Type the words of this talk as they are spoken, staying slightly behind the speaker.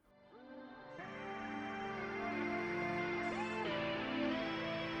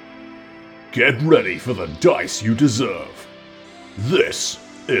Get ready for the dice you deserve. This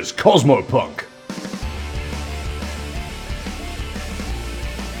is Cosmopunk.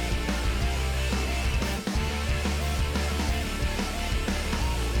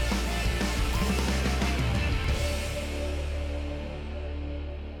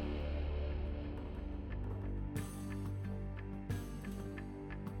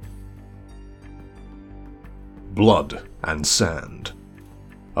 Blood and Sand.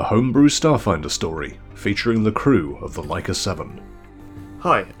 A homebrew Starfinder story featuring the crew of the Leica 7.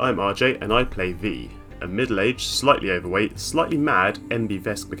 Hi, I'm RJ and I play V, a middle-aged, slightly overweight, slightly mad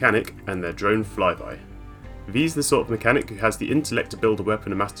MB-Vesk mechanic and their drone flyby. V's the sort of mechanic who has the intellect to build a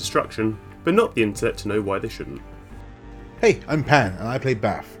weapon of mass destruction, but not the intellect to know why they shouldn't. Hey, I'm Pan and I play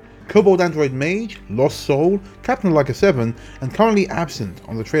Bath, Kobold Android Mage, Lost Soul, Captain of Leica 7, and currently absent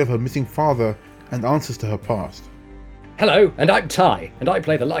on the trail of her missing father and answers to her past. Hello, and I'm Ty, and I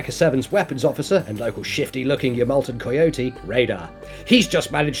play the Leica 7's weapons officer and local shifty-looking Yamaltan coyote, Radar. He's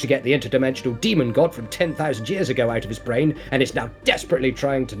just managed to get the interdimensional demon god from 10,000 years ago out of his brain, and is now desperately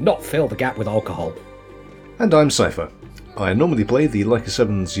trying to not fill the gap with alcohol. And I'm Cypher. I normally play the Leica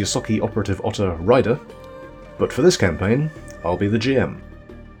 7's Yasaki operative otter Ryder, but for this campaign, I'll be the GM.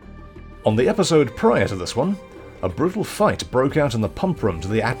 On the episode prior to this one, a brutal fight broke out in the pump room to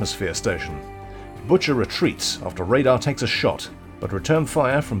the atmosphere station. Butcher retreats after Radar takes a shot, but return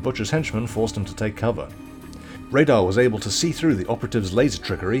fire from Butcher's henchmen forced him to take cover. Radar was able to see through the operative's laser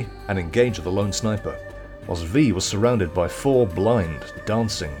trickery and engage the lone sniper, whilst V was surrounded by 4 blind,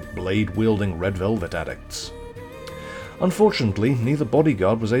 dancing, blade-wielding Red Velvet addicts. Unfortunately, neither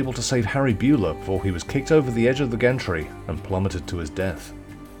bodyguard was able to save Harry Bueller before he was kicked over the edge of the gantry and plummeted to his death.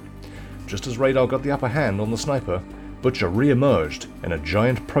 Just as Radar got the upper hand on the sniper, Butcher re-emerged in a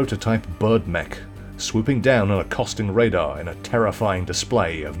giant prototype bird mech, swooping down and accosting Radar in a terrifying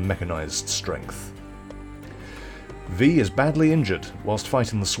display of mechanized strength. V is badly injured whilst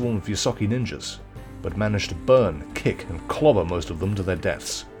fighting the swarm of Yasaki ninjas, but managed to burn, kick, and clobber most of them to their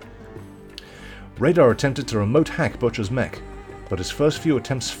deaths. Radar attempted to remote hack Butcher's mech, but his first few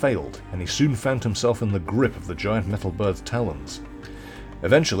attempts failed, and he soon found himself in the grip of the giant metal bird's talons.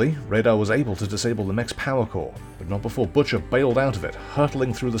 Eventually, Radar was able to disable the mech's power core, but not before Butcher bailed out of it,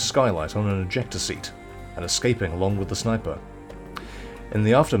 hurtling through the skylight on an ejector seat, and escaping along with the sniper. In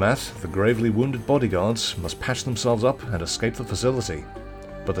the aftermath, the gravely wounded bodyguards must patch themselves up and escape the facility,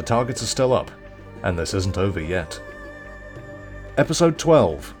 but the targets are still up, and this isn't over yet. Episode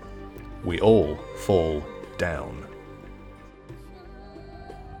 12. We all fall down.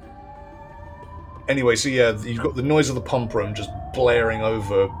 Anyway, so yeah, you've got the noise of the pump room just blaring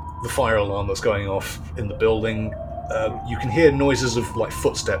over the fire alarm that's going off in the building. You can hear noises of like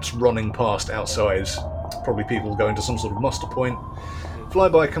footsteps running past outside, probably people going to some sort of muster point.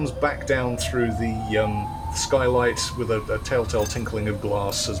 Flyby comes back down through the skylight with a telltale tinkling of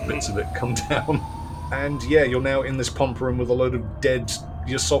glass as bits of it come down. And yeah, you're now in this pump room with a load of dead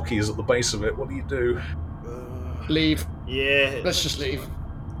Yasokis at the base of it. What do you do? Leave. Yeah. Let's just leave.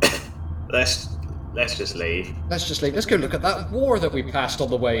 Let's just leave. Let's just leave. Let's go look at that war that we passed on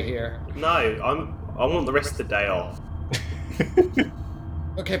the way here. No, I want the rest of the day off.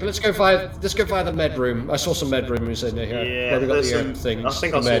 Okay, but let's go via the med room. I saw some med rooms in here. Yeah, where we got there's the some things. I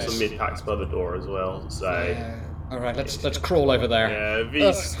think I meds. saw some mid packs by the door as well. So All right, let's crawl over there. yeah,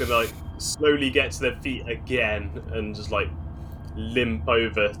 V's gonna like slowly get to their feet again and just like limp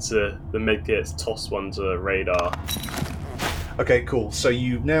over to the medkits, toss one to Radar. Okay, cool. So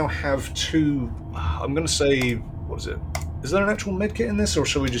you now have 2, I'm going to say, what is it? Is there an actual medkit in this, or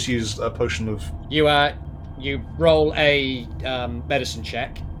shall we just use a potion of... You roll a medicine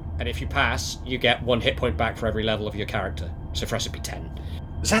check, and if you pass, you get 1 hit point back for every level of your character. So for us it'd be 10.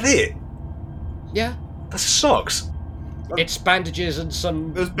 Is that it? Yeah. That sucks. It's bandages and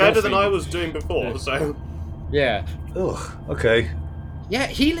some... It was better than morphine. I was doing before, so... Yeah. Ugh, okay. Yeah,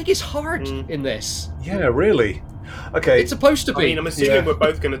 healing is hard in this. Yeah, really? Okay. It's supposed to be. I mean, I'm assuming we're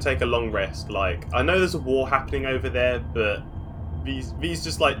both going to take a long rest. Like, I know there's a war happening over there, but V's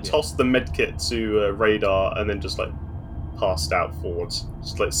just like tossed the medkit to Radar and then just like passed out forwards,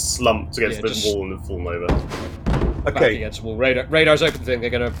 just like slumped against the wall and then fallen over. Back Okay. against the wall. Radar's open thing. They're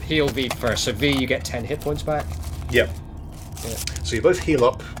going to heal V first. So V, you get 10 hit points back. Yep. Yeah. So you both heal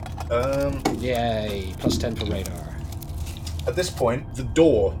up. Yay! Plus 10 for Radar. At this point, the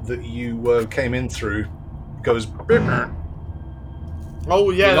door that you came in through goes... Oh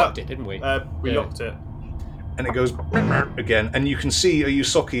yeah, We locked it, didn't we? We locked it. And it goes again, and you can see a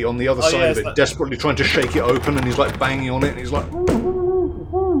Yusaki on the other side of it, desperately trying to shake it open, and he's like banging on it, and he's like...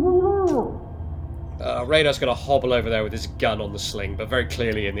 Radar's going to hobble over there with his gun on the sling, but very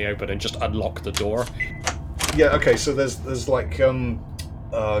clearly in the open, and just unlock the door. Yeah, okay, so there's like,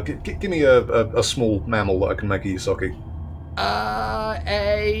 give me a small mammal that I can make a Yosaki. A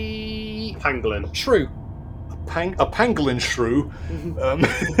Pangolin. shrew. A pangolin shrew.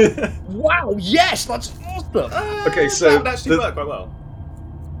 Wow, yes, that's awesome. Okay, so that would actually work quite well.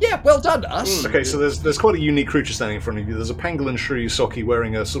 Yeah, well done, us. Okay, so there's quite a unique creature standing in front of you. There's a pangolin shrew Yosaki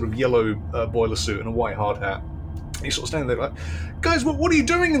wearing a sort of yellow boiler suit and a white hard hat. He's sort of standing there like, guys, what are you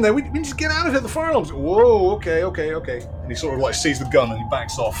doing in there? We need to get out of here. The fire alarm's... Whoa, okay. And he sort of like sees the gun and he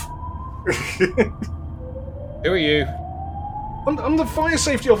backs off. Who are you? I'm the fire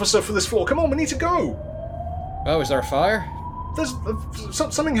safety officer for this floor. Come on, we need to go. Oh, is there a fire? There's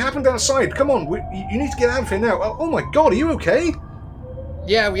something happened outside. Come on, you need to get out of here now. Oh my god, are you okay?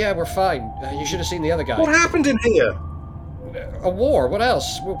 Yeah, we're fine. You should have seen the other guy. What happened in here? A war, what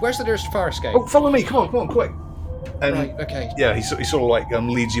else? Where's the nearest fire escape? Oh, follow me, come on, quick. And right, okay. yeah, he sort of like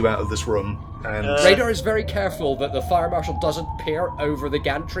leads you out of this room. And Radar is very careful that the fire marshal doesn't peer over the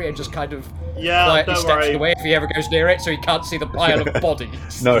gantry and just kind of Yeah, quietly don't steps worry. away if he ever goes near it, so he can't see the pile of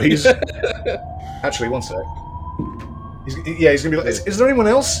bodies. no, he's actually one sec. He's gonna be like, is there anyone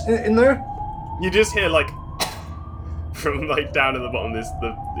else in there? You just hear like from like down at the bottom of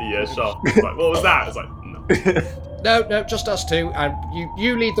the shaft. It's like, what was that? It's like, no. No, just us two, and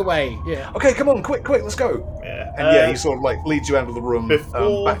you lead the way. Yeah. Okay, come on, quick, let's go. Yeah. And he sort of like leads you out of the room.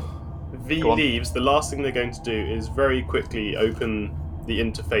 Before back. V leaves, the last thing they're going to do is very quickly open the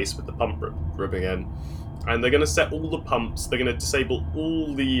interface with the pump room again. And they're going to set all the pumps. They're going to disable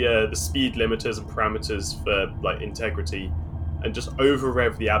all the speed limiters and parameters for like integrity, and just over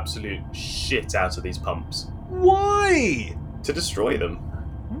rev the absolute shit out of these pumps Why? to destroy them.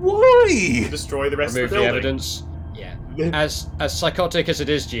 Why? To destroy the rest Remove of the the building. evidence. Yeah. As psychotic as it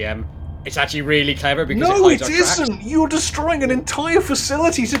is, GM, it's actually really clever because No, it it hides our tracks. isn't. You're destroying an entire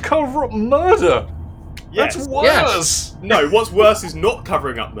facility to cover up murder. Yes. That's worse. Yes. No, what's worse is not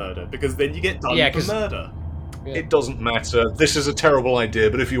covering up murder, because then you get done Yeah, for 'cause- murder. Yeah. It doesn't matter. This is a terrible idea,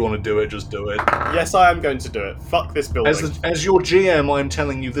 but if you want to do it, just do it. Yes, I am going to do it. Fuck this building. As your GM, I'm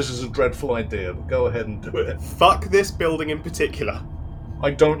telling you this is a dreadful idea, but go ahead and do it. Fuck this building in particular.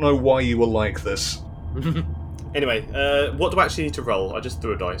 I don't know why you were like this. Anyway, what do I actually need to roll? I just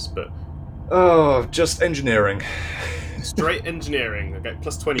threw a dice, but Oh, just engineering. straight engineering. Okay,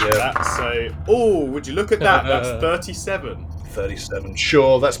 plus 20 Yeah. for that. So, oh, would you look at that? That's 37. 37.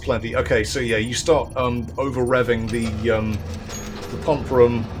 Sure, that's plenty. Okay, so yeah, you start over revving the pump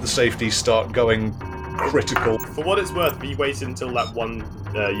room. The safeties start going critical. For what it's worth, we waited until that one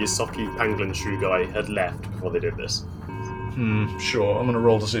Yosaki Pangolin Shrew guy had left before they did this. Sure. I'm going to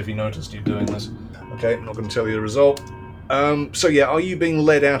roll to see if he noticed you doing this. Okay, I'm not going to tell you the result. So yeah, are you being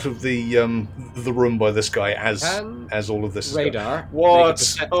led out of the room by this guy as all of this is going? Radar. What? Make a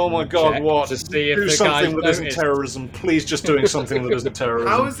perception Oh my god, check what? To see if Do the something guy's that isn't noticed. terrorism. Please, just doing something that isn't terrorism.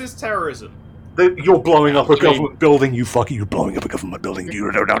 How is this terrorism? You're blowing up a Actually- government building, you fucker. You're blowing up a government building.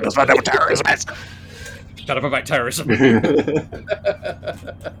 You don't understand what terrorism is. Shut up about terrorism.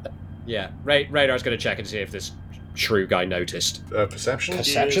 Yeah, Radar's going to check and see if this shrew guy noticed. Perception?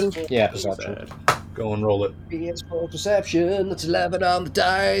 Perception? Yes. Yeah, perception. Go and roll it. It's for perception. That's 11 on the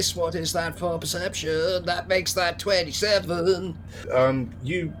dice. What is that for perception? That makes that 27.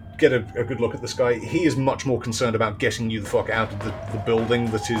 You get a good look at this guy. He is much more concerned about getting you the fuck out of the building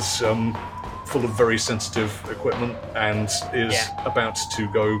that is full of very sensitive equipment and is about to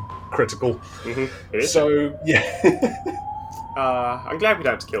go critical. It is. So, yeah. I'm glad we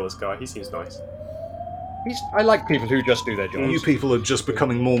don't have to kill this guy. He seems nice. I like people who just do their jobs. You people are just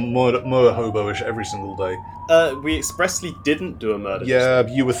becoming more murder hobo-ish every single day. We expressly didn't do a murder. Yeah,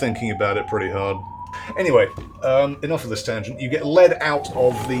 you were thinking about it pretty hard. Anyway, enough of this tangent. You get led out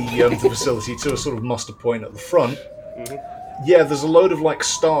of the facility to a sort of muster point at the front. Yeah, there's a load of like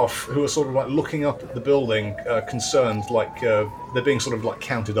staff who are sort of like looking up at the building, concerned, like they're being sort of like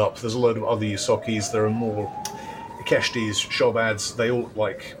counted up. There's a load of other Yosakis. There are more Ikeshtis, Shobads. They all look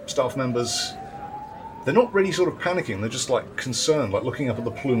like staff members. They're not really sort of panicking. They're just like concerned, like looking up at the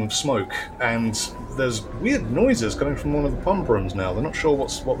plume of smoke. And there's weird noises coming from one of the pump rooms now. They're not sure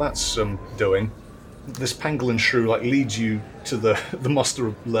what that's doing. This pangolin shrew like leads you to the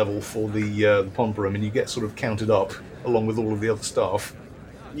muster level for the pump room, and you get sort of counted up along with all of the other staff.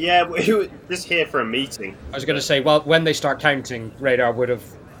 Yeah, we were just here for a meeting. I was going to say, well, when they start counting, Radar would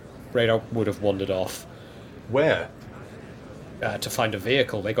have wandered off Where? to find a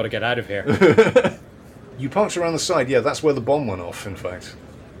vehicle. They got to get out of here. You parked around the side. Yeah, that's where the bomb went off, in fact.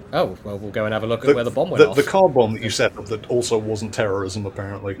 Oh, well, we'll go and have a look at where the bomb went off. The car bomb that you set up that also wasn't terrorism,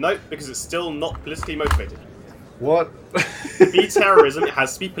 apparently. No, because it's still not politically motivated. What? To be terrorism, it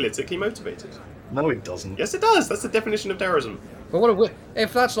has to be politically motivated. No, it doesn't. Yes, it does. That's the definition of terrorism. But what are we,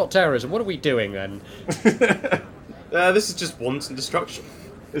 if that's not terrorism, what are we doing then? This is just wanton destruction.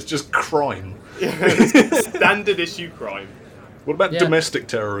 It's just crime. Standard issue crime. What about domestic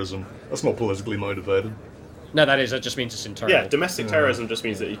terrorism? That's not politically motivated. No, that just means it's internal. Yeah, domestic terrorism just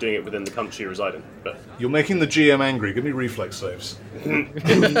means that you're doing it within the country you reside in. But You're making the GM angry. Give me reflex saves.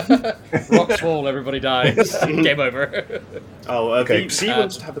 Rocks fall, everybody dies. Game over. Okay, V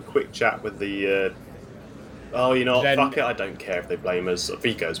wants to have a quick chat with the... Oh, you know what? Then- Fuck it, I don't care if they blame us.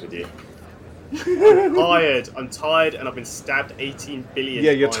 V goes with you. I'm tired, and I've been stabbed 18 billion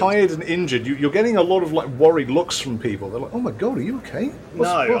Yeah, you're times. tired and injured. You're getting a lot of like worried looks from people. They're like, "Oh my god, are you okay?" No, what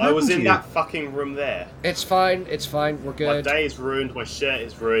I was happened to in you?" that fucking room there. It's fine, we're My good. day is ruined, my shirt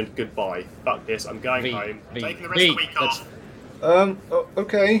is ruined, goodbye. Fuck this, I'm going home. I'm taking the rest of the week off.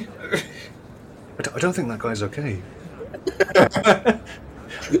 Okay. I don't think that guy's okay. I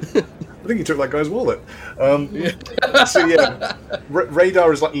think he took that guy's wallet. So yeah,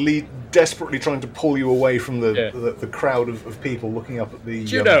 Radar is like desperately trying to pull you away from the crowd of people looking up at the.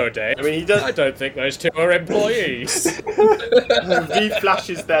 Do you know, Dave? I mean, he does. I don't think those two are employees. V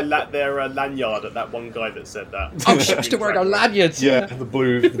flashes their lanyard at that one guy that said that. Oh, shit, still wearing our lanyards. Yeah, the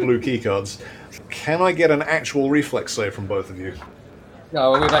blue key cards. Can I get an actual reflex save from both of you?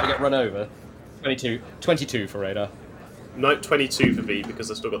 No, we're about to get run over. 22 for Radar. No, 22 for V because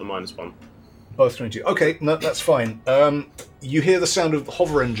I've still got the -1. Both 22. Okay, no, that's fine. You hear the sound of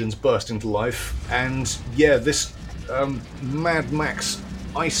hover engines burst into life, and yeah, this Mad Max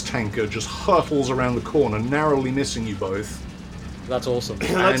ice tanker just hurtles around the corner, narrowly missing you both. That's awesome.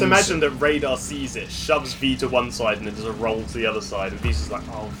 I like to imagine that Radar sees it, shoves V to one side, and then does a roll to the other side, and V's just like,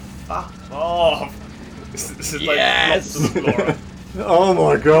 oh, fuck off. This is like Yes! lots of Laura. Oh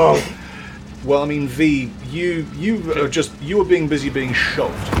my god! Well, I mean, V, you are being busy being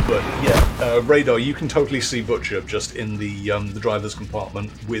shoved, but yeah, Radar, you can totally see Butcher just in the driver's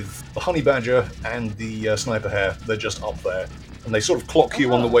compartment with the honey badger and the sniper hare. They're just up there, and they sort of clock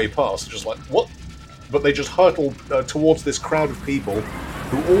you on the way past, just like what? But they just hurtle towards this crowd of people,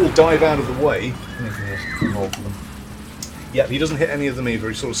 who all dive out of the way. Yeah, he doesn't hit any of them either.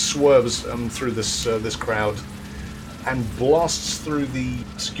 He sort of swerves through this crowd. And blasts through the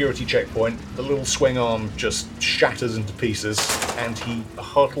security checkpoint. The little swing arm just shatters into pieces, and he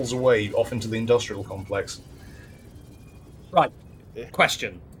hurtles away off into the industrial complex. Right.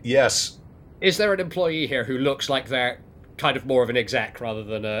 Question. Yes. Is there an employee here who looks like they're kind of more of an exec rather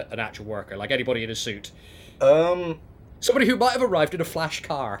than an actual worker? Like anybody in a suit? Somebody who might have arrived in a flash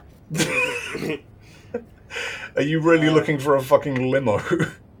car. Are you really looking for a fucking limo?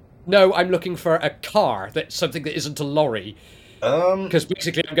 No, I'm looking for a car, that's something that isn't a lorry. Because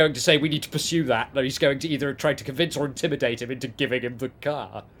basically I'm going to say we need to pursue that, and he's going to either try to convince or intimidate him into giving him the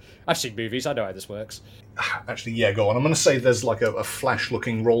car. I've seen movies, I know how this works. Actually, yeah, go on. I'm going to say there's like a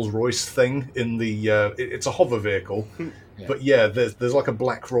flash-looking Rolls-Royce thing in the... it's a hover vehicle. Yeah. But yeah, there's like a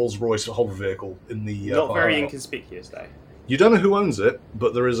black Rolls-Royce hover vehicle in the... Not very inconspicuous, though. You don't know who owns it,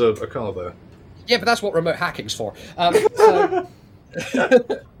 but there is a car there. Yeah, but that's what remote hacking's for. So...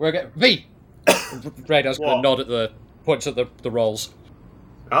 We're going V. Radar's going to nod at the points at the rolls.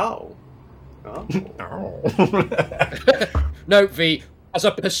 Oh. No, V as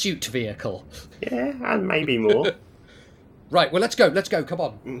a pursuit vehicle. Yeah, and maybe more. Right. Well, let's go. Come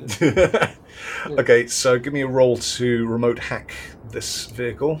on. Okay, so give me a roll to remote hack this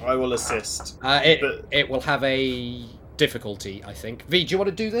vehicle. I will assist. It will have a difficulty, I think. V, do you want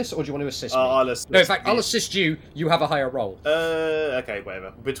to do this, or do you want to assist me? I'll assist. No, in fact, I'll assist you. You have a higher roll. Okay, whatever.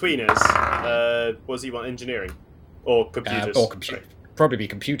 Between us, what does he want? Engineering? Or computers? Or computers. Probably be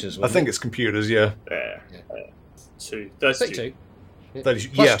computers, I think it's computers, yeah. Yeah. 32. 32.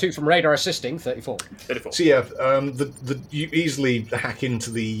 Plus 2 from radar assisting, 34. 34. So yeah, you easily hack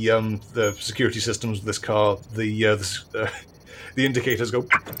into the security systems of this car. The indicators go,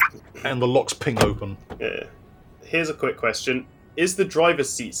 and the locks ping open. Yeah. Here's a quick question. Is the driver's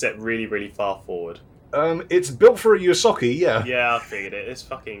seat set really, really far forward? It's built for a Yosaki, yeah. Yeah, I figured it. It's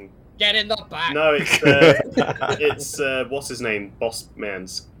fucking... Get in the back! No, it's what's his name? Boss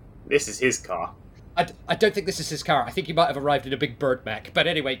Man's. This is his car. I don't think this is his car. I think he might have arrived in a big bird mech. But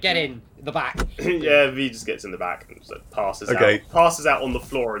anyway, get in the back. Yeah, V just gets in the back and just passes out. Passes out on the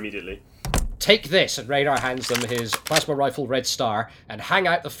floor immediately. Take this, and Radar hands them his plasma rifle Red Star, and hang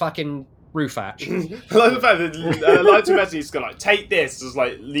out the fucking roof hatch. I like the fact that I like to imagine he's gonna like take this, just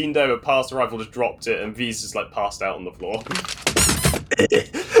like leaned over, passed the rifle, just dropped it, and V's just like passed out on the floor.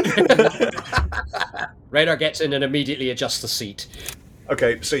 Radar gets in and immediately adjusts the seat.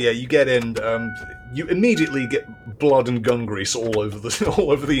 Okay, so yeah, you get in. You immediately get blood and gun grease all over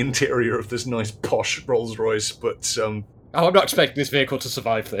the interior of this nice posh Rolls Royce. But Oh, I'm not expecting this vehicle to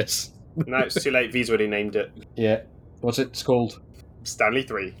survive this. No, it's too late. V's already named it. Yeah. What's it called? Stanley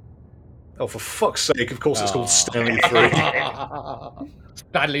 3. oh, for fuck's sake! Of course, it's called Stanley 3.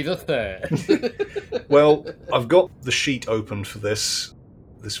 Stanley the Third. Well, I've got the sheet open for this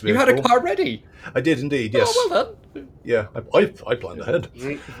vehicle. You had a car ready. I did indeed. Yes. Oh, well done. Yeah, I planned ahead.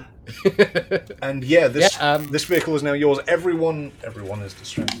 And yeah, this vehicle is now yours. Everyone is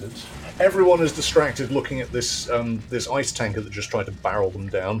distracted. Everyone is distracted looking at this ice tanker that just tried to barrel them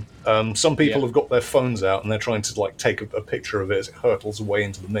down. Some people have got their phones out and they're trying to take a picture of it as it hurtles away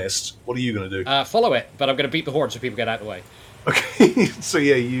into the mist. What are you going to do? Follow it, but I'm going to beat the horn so people get out of the way. Okay, so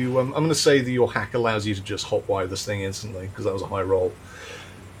yeah, you. I'm going to say that your hack allows you to just hotwire this thing instantly because that was a high roll.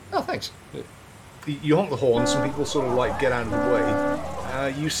 Oh, thanks. You honk the horn, some people sort of get out of the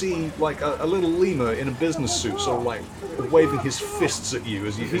way. You see a little lemur in a business suit sort of waving his fists at you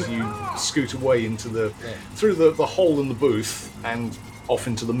as you scoot away into through the hole in the booth and off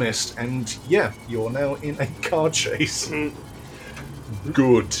into the mist, and yeah, you're now in a car chase.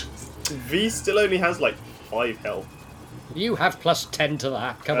 Good. V still only has 5 health. You have plus 10 to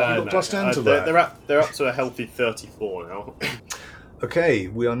that. Come on. You've got plus 10 to that. They're up to a healthy 34 now. Okay,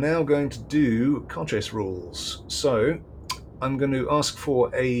 we are now going to do car chase rules. So, I'm going to ask for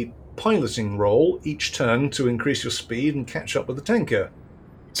a piloting roll each turn to increase your speed and catch up with the tanker.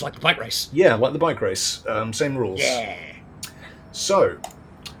 It's like the bike race. Yeah, like the bike race. Same rules. Yeah. So,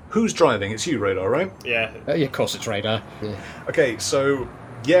 who's driving? It's you, Radar, right? Yeah. Yeah, of course it's Radar. Yeah. Okay, so,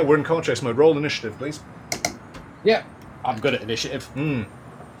 yeah, we're in car chase mode. Roll initiative, please. Yeah. I'm good at initiative.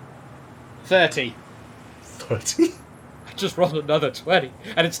 30. 30? I just rolled another 20,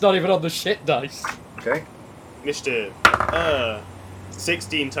 and it's not even on the shit dice. Okay. Initiative.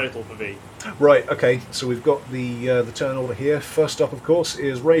 16 total for V. Right, okay, so we've got the turn order here. First up, of course,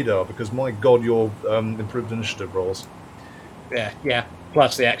 is Radar, because my god, your improved initiative rolls. Yeah.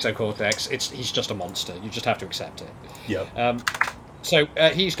 Plus the exocortex. He's just a monster. You just have to accept it. Yeah. So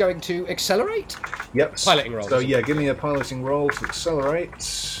he's going to accelerate? Yep. Piloting roll. So yeah, give me a piloting roll to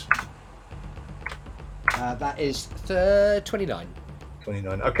accelerate. That is 29.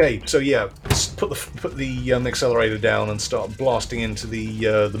 29. Okay, so yeah, put the accelerator down and start blasting into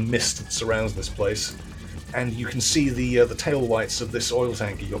the mist that surrounds this place, and you can see the tail lights of this oil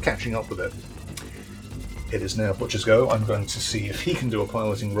tanker. You're catching up with it. It is now Butcher's go. I'm going to see if he can do a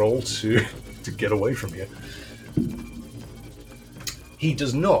piloting roll to get away from you. He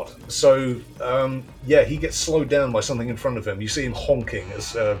does not. So, yeah, he gets slowed down by something in front of him. You see him honking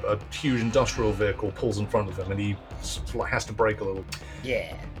as a huge industrial vehicle pulls in front of him, and he has to brake a little.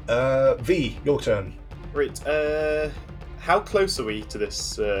 Yeah. V, your turn. Right. How close are we to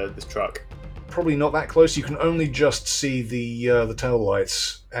this truck? Probably not that close. You can only just see the tail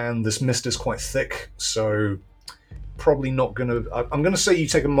lights, and this mist is quite thick. So, probably not gonna. I'm gonna say you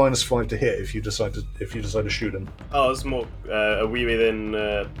take a -5 to hit if you decide to shoot him. Oh, it's more. Are we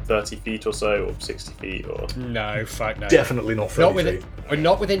within 30 feet or so, or 60 feet, or? No, fuck no. Definitely not 30 feet. We're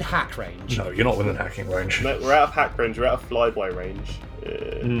not within hack range. No, you're not within hacking range. No, we're out of hack range. We're out of flyby range.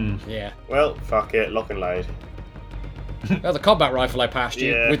 Yeah. Well, fuck it. Lock and load. Well, the combat rifle I passed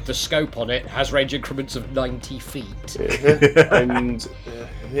you, Yeah. with the scope on it, has range increments of 90 feet. And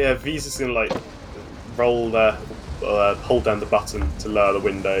yeah, V's just gonna roll the. Hold down the button to lower the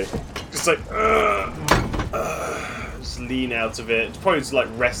window. Just just lean out of it. It's probably just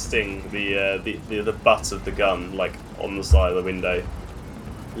resting the butt of the gun on the side of the window.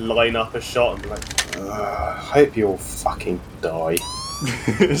 Line up a shot and be hope you all fucking die.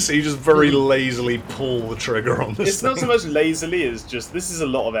 So you just very lazily pull the trigger on this It's not so much lazily as just this is a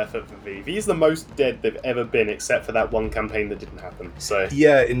lot of effort for V. V is the most dead they've ever been, except for that one campaign that didn't happen. So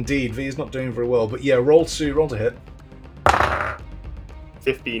yeah, indeed, V is not doing very well. But yeah, roll to hit.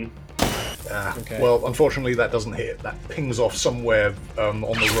 15. Okay. Well, unfortunately, that doesn't hit. That pings off somewhere on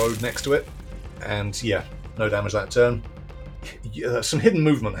the road next to it, and yeah, no damage that turn. Some hidden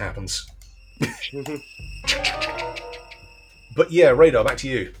movement happens. But yeah, Radar, back to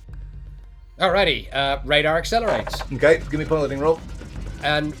you. Alrighty, Radar accelerates. Okay, give me a piloting roll.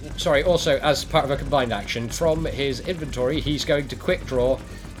 And, sorry, also, as part of a combined action, from his inventory, he's going to quick draw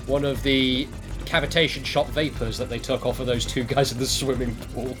one of the cavitation shot vapors that they took off of those two guys in the swimming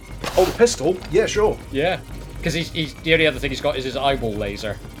pool. Oh, the pistol? Yeah, sure. Yeah, because he's the only other thing he's got is his eyeball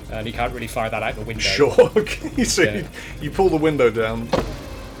laser, and he can't really fire that out the window. Sure, okay. So Yeah. you pull the window down.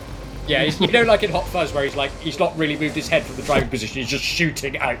 Yeah, you know, like in Hot Fuzz, where he's not really moved his head from the driving position, he's just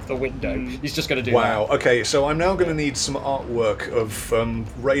shooting out the window. He's just going to do Wow. that. Okay, so I'm now going to need some artwork of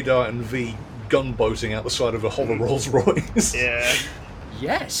Radar and V gunboating out the side of a hollow Rolls Royce. Yeah.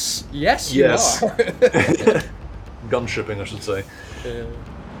 Yes, you Yes. are. Gunshipping, I should say.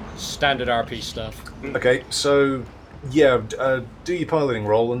 Standard RP stuff. Okay, so yeah, do your piloting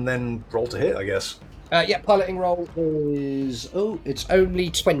roll and then roll to hit, I guess. Yeah, piloting roll is... Oh, it's only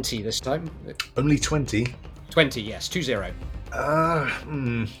 20 this time. Only 20. 20, yes, 20.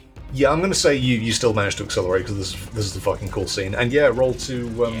 Yeah, I'm going to say you still managed to accelerate because this is the fucking cool scene. And yeah, roll to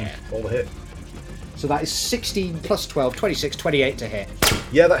roll to hit. So that is 16 plus 12, 26, 28 to hit.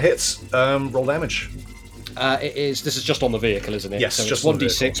 Yeah, that hits. Roll damage. This is just on the vehicle, isn't it? Yes, so just it's on the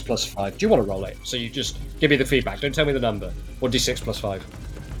 1d6 vehicle. plus 5. Do you want to roll it? So you just give me the feedback. Don't tell me the number. 1d6 plus 5.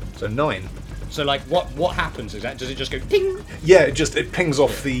 So 9. So like, what happens exactly? Does it just go ding? Yeah, it pings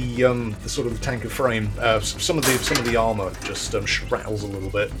off the sort of tanker frame. Some of the armor just rattles a little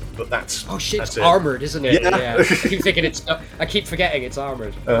bit, but that's Oh shit, that's it's it. armored, isn't it? Yeah. I keep thinking it's. I keep forgetting it's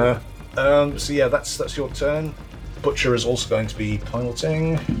armored. So yeah, that's your turn. Butcher is also going to be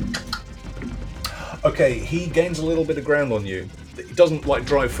piloting. Okay, he gains a little bit of ground on you. He doesn't like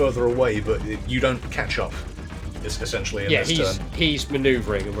drive further away, but you don't catch up. Is essentially in Yeah, this turn. he's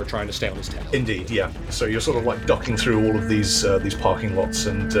manoeuvring and we're trying to stay on his tail. Indeed, yeah. So you're sort of like ducking through all of these parking lots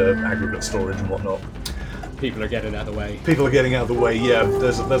and aggregate storage and whatnot. People are getting out of the way. People are getting out of the way. Yeah,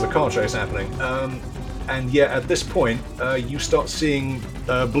 there's a car chase happening. And yeah, at this point, you start seeing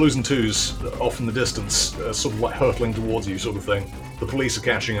blues and twos off in the distance, sort of like hurtling towards you, sort of thing. The police are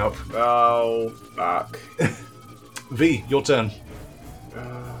catching up. Oh, fuck. V, your turn.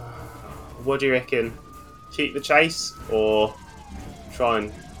 What do you reckon? Keep the chase or try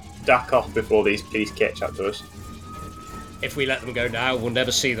and duck off before these police catch up to us? If we let them go now, we'll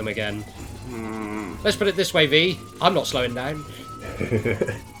never see them again. Let's put it this way, V. I'm not slowing down.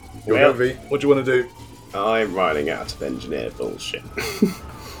 Your Well- go, V. What do you want to do? I'm running out of engineer bullshit.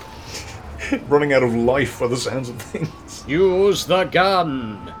 Running out of life by the sounds of things. Use the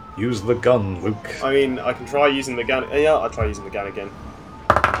gun. Use the gun, Luke. I mean, I can try using the gun. Yeah, I'll try using the gun again.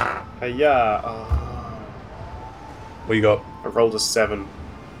 Yeah. What you got? I rolled a 7.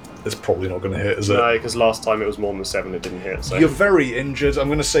 It's probably not going to hit, is it? No, because last time it was more than a 7, it didn't hit. So You're very injured. I'm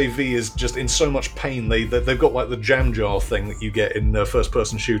going to say V is just in so much pain. They've got like the jam jar thing that you get in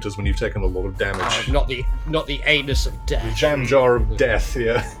first-person shooters when you've taken a lot of damage. Not the anus of death. Jam jar of death,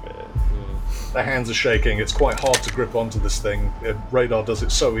 yeah. The hands are shaking. It's quite hard to grip onto this thing. Radar does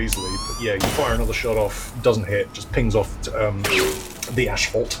it so easily, but yeah, you fire another shot off, doesn't hit, just pings off the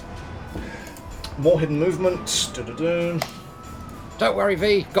asphalt. More hidden movement. Da-da-da. Don't worry,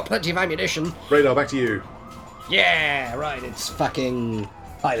 V. Got plenty of ammunition. Radar, back to you. Yeah, right. It's fucking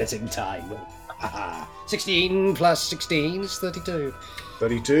piloting time. 16 plus 16 is 32.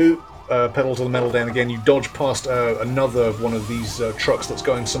 32. Pedal to the metal down again. You dodge past another one of these trucks that's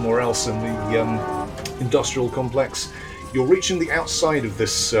going somewhere else in the industrial complex. You're reaching the outside of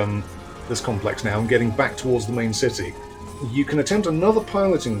this complex now and getting back towards the main city. You can attempt another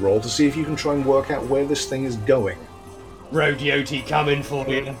piloting roll to see if you can try and work out where this thing is going. Rodioty coming for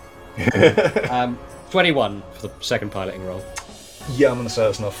you. 21 for the second piloting roll. Yeah, I'm going to say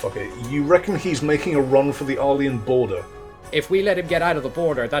that's enough. Fuck it. You reckon he's making a run for the Arlian border? If we let him get out of the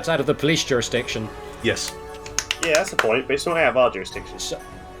border, that's out of the police jurisdiction. Yes. yeah, that's the point. But it's not out of our jurisdiction.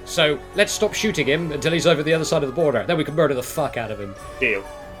 So let's stop shooting him until he's over the other side of the border. Then we can murder the fuck out of him. Deal.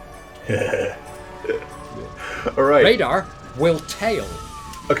 All right. Radar will tail.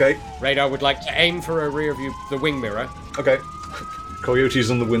 Okay. Radar would like to aim for a rear view, the wing mirror. Okay. Coyotes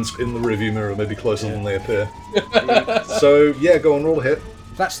in the rearview mirror may be closer than they appear. So yeah, go on, roll a hit.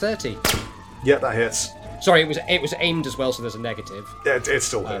 That's 30. Yeah, that hits. Sorry, it was aimed as well, so there's a negative. Yeah, it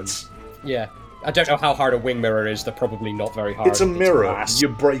still hits. Yeah. I don't know how hard a wing mirror is. They're probably not very hard. It's a mirror. glass. You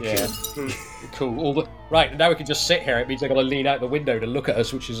break Yeah. it. Cool. Right, now we can just sit here. It means they're going to lean out the window to look at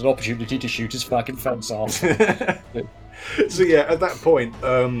us, which is an opportunity to shoot his fucking fence off. So yeah, at that point,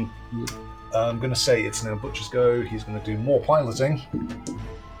 I'm going to say it's now Butcher's go. He's going to do more piloting.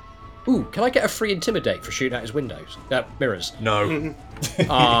 Ooh, can I get a free intimidate for shooting out his windows? Mirrors. No. He's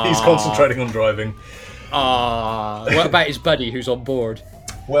concentrating on driving. What about his buddy who's on board?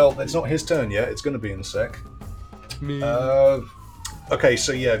 Well, it's not his turn yet. It's going to be in a sec. Okay,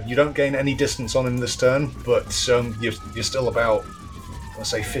 so yeah, you don't gain any distance on him this turn, but you're still about, let's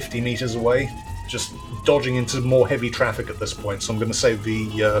say, 50 meters away, just dodging into more heavy traffic at this point. So I'm going to say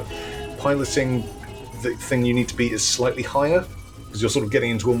the piloting the thing you need to be is slightly higher, because you're sort of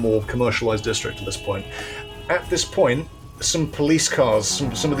getting into a more commercialized district at this point. At this point, some police cars,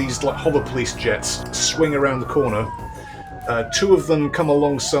 some of these like hover police jets swing around the corner. Two of them come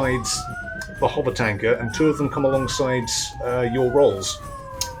alongside the hover tanker, and two of them come alongside your rolls.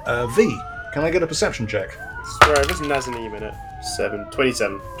 V, can I get a perception check? Swear, there's Nazanim in it.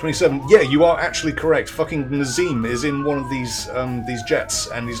 27. 27. Yeah, you are actually correct. Fucking Nazim is in one of these jets,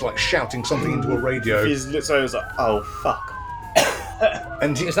 and he's like shouting something into a radio. He looks over and is like, oh fuck.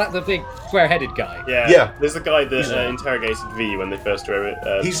 And Is that the big square-headed guy? Yeah. There's the guy that interrogated V when they first drove it.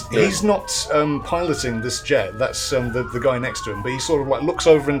 He's not piloting this jet. That's the guy next to him. But he sort of like looks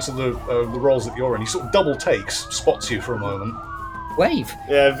over into the rolls that you're in. He sort of double takes, spots you for a moment. Wave.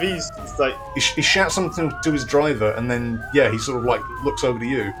 Yeah, V's like... He shouts something to his driver, and then he sort of like looks over to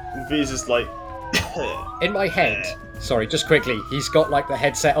you. V's just like... In my head, sorry, just quickly, he's got like the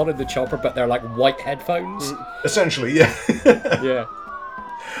headset on in the chopper, but they're like white headphones. Essentially, yeah. Yeah.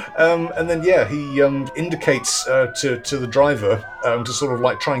 And then he indicates to the driver to sort of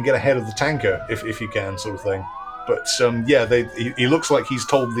like try and get ahead of the tanker if you can, sort of thing. But he looks like he's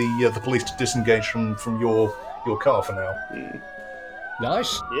told the police to disengage from your car for now.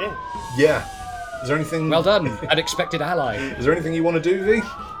 Nice. Yeah. Yeah. Is there anything? Well done, unexpected ally. Is there anything you want to do, V?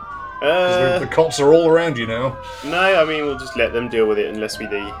 Because the cops are all around you now. No, I mean we'll just let them deal with it unless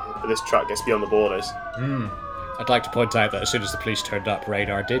this truck gets beyond the borders. I'd like to point out that as soon as the police turned up,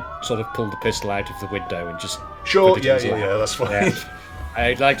 Radar did sort of pull the pistol out of the window and just... Sure, put it in his lap. that's fine. Yeah.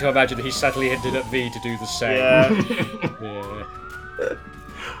 I'd like to imagine that he subtly hinted at V to do the same. Yeah. Yeah.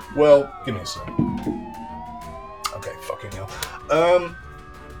 Well, give me a sec. Okay, fucking hell.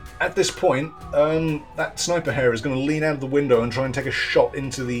 At this point, that sniper hair is going to lean out of the window and try and take a shot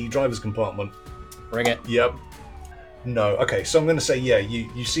into the driver's compartment. Bring it. Yep. No. Okay, so I'm going to say,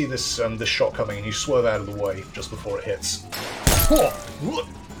 you see this shot coming and you swerve out of the way just before it hits.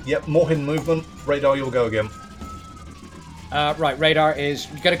 Yep, more hidden movement. Radar, you'll go again. Right, Radar is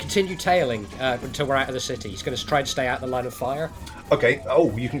going to continue tailing until we're out of the city. He's going to try and stay out the line of fire. Okay.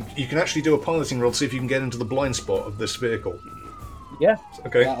 Oh, you can actually do a piloting roll to see if you can get into the blind spot of this vehicle. Yeah.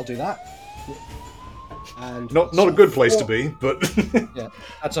 Okay. Yeah, I'll do that. And not a good place to be, but yeah,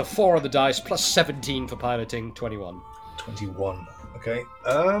 that's a 4 on the dice plus 17 for piloting, 21. 21. Okay.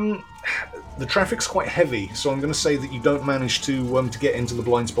 The traffic's quite heavy, so I'm going to say that you don't manage to get into the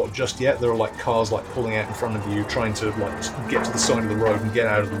blind spot just yet. There are like cars like pulling out in front of you, trying to like get to the side of the road and get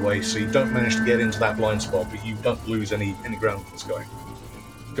out of the way. So you don't manage to get into that blind spot, but you don't lose any ground with this guy.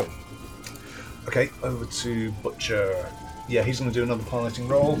 Go. Okay, over to Butcher. Yeah, he's going to do another piloting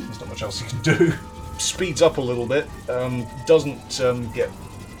roll. There's not much else he can do. Speeds up a little bit. Doesn't get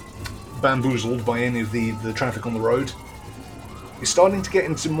bamboozled by any of the traffic on the road. He's starting to get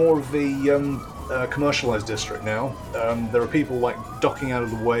into more of the commercialized district now. There are people like docking out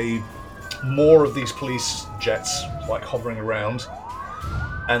of the way, more of these police jets like hovering around.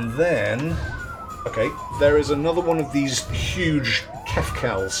 And then, okay, there is another one of these huge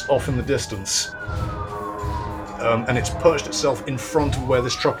kefkals off in the distance. And it's perched itself in front of where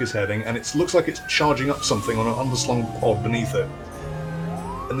this truck is heading, and it looks like it's charging up something on an underslung pod beneath it.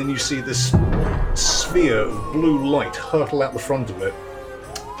 And then you see this sphere of blue light hurtle out the front of it,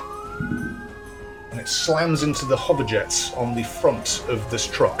 and it slams into the hoverjets on the front of this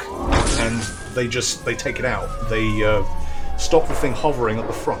truck, and they take it out. They stop the thing hovering at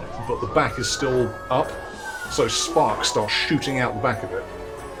the front, but the back is still up, so sparks start shooting out the back of it.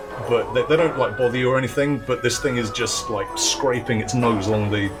 But they don't like bother you or anything, but this thing is just like scraping its nose along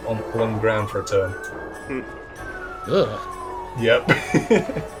the ground for a turn. Ugh. Yep.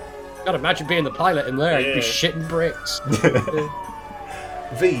 Gotta imagine being the pilot in there. You'd be shitting bricks.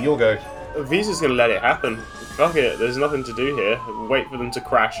 V, you'll go. V's just gonna let it happen. Fuck it, there's nothing to do here. Wait for them to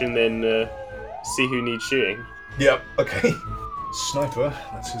crash and then see who needs shooting. Yep, okay. Sniper,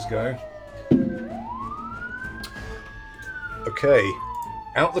 that's his go. Okay.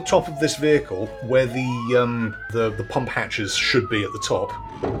 Out the top of this vehicle, where the pump hatches should be at the top,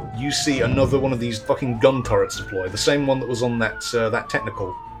 you see another one of these fucking gun turrets deploy. The same one that was on that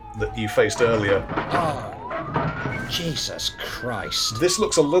technical that you faced earlier. Oh, Jesus Christ! This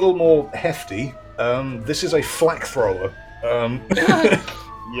looks a little more hefty. This is a flak thrower.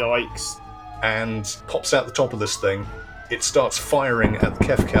 Yikes! And pops out the top of this thing. It starts firing at the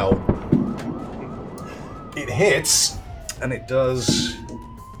Kefcal. It hits, and it does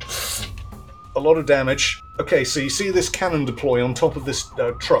a lot of damage. Okay, so you see this cannon deploy on top of this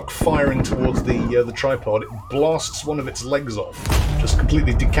truck, firing towards the tripod. It blasts one of its legs off, just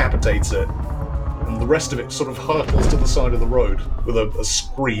completely decapitates it. And and the rest of it sort of hurtles to the side of the road with a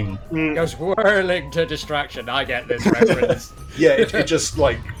scream. Goes whirling to distraction. I get this reference. Yeah, it just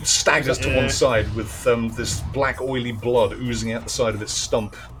like staggers to one side with this black oily blood oozing out the side of its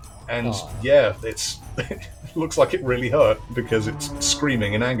stump. And yeah, it looks like it really hurt because it's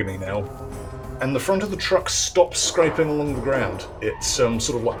screaming in agony now. And the front of the truck stops scraping along the ground. It sort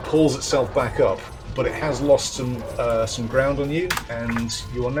of like pulls itself back up, but it has lost some ground on you, and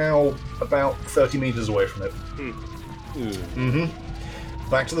you are now about 30 meters away from it.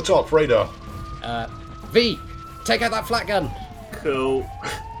 Back to the top, radar. V, take out that flat gun. Cool.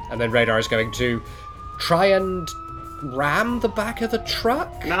 And then radar is going to try and ram the back of the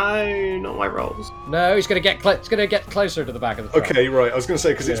truck. No, not my rolls. No, he's going to get closer to the back of the truck. Okay, right. I was going to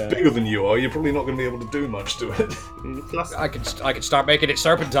say, because it's bigger than you are, you're probably not going to be able to do much to it. Plus, I could start making it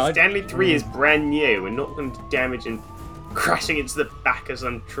serpentine. Stanley 3 is brand new. We're not going to do damage and crashing into the back of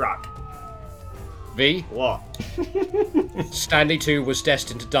some truck. V, What? Stanley 2 was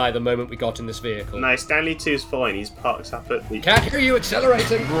destined to die the moment we got in this vehicle. No, Stanley 2 is fine. He's parked up at the... Can't hear you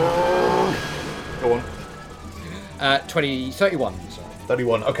accelerating. Go on. 31, sorry.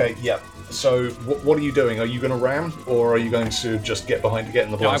 31. Okay, yeah. So, what are you doing? Are you going to ram, or are you going to just get behind to get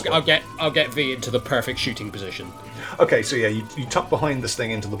in the blind spot? I'll get V into the perfect shooting position. Okay, so yeah, you tuck behind this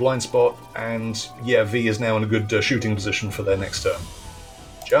thing into the blind spot, and yeah, V is now in a good shooting position for their next turn.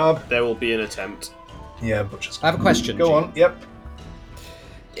 Job. There will be an attempt. Yeah, Butcher's. I have a question. Go on. Yep.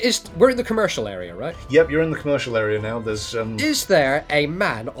 We're in the commercial area, right? Yep, you're in the commercial area now. There's Is there a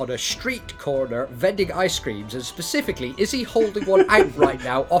man on a street corner vending ice creams, and specifically, is he holding one out right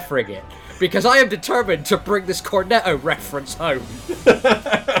now, offering it? Because I am determined to bring this Cornetto reference home.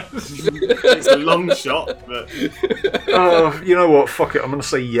 It's a long shot, but... you know what? Fuck it. I'm going to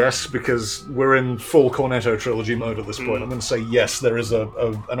say yes, because we're in full Cornetto trilogy mode at this point. I'm going to say yes, there is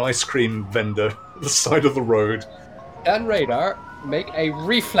an ice cream vendor at the side of the road. And radar, make a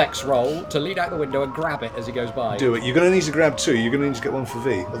reflex roll to lean out the window and grab it as he goes by. Do it. You're going to need to grab two. You're going to need to get one for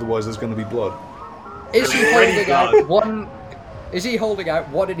V, otherwise there's going to be blood. Is he holding out one? Is he holding out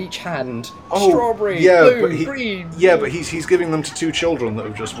one in each hand? Strawberry, yeah, blue, green. Yeah, but he's giving them to two children that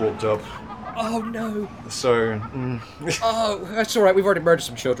have just walked up. Oh no! So. Oh, that's all right. We've already murdered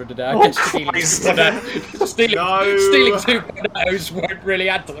some children today. I guess stealing two Cornettos won't really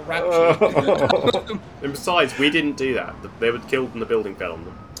add to the rapture. And besides, we didn't do that. They were killed and the building fell on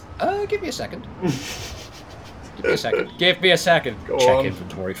them. Give me a second. Give me a second. Go Check on.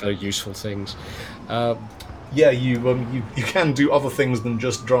 inventory for useful things. Yeah, you can do other things than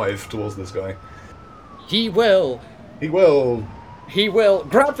just drive towards this guy. He will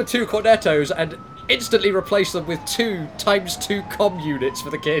grab the two Cornettos and instantly replace them with 2 ×2 comm units for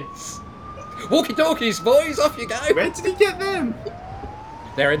the kids. Walkie-talkies, boys, off you go! Where did he get them?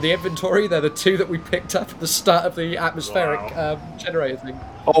 They're in the inventory. They're the 2 that we picked up at the start of the atmospheric generator thing.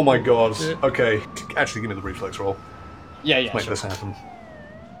 Oh my god. Yeah. Okay, actually give me the reflex roll. Yeah, Make this happen.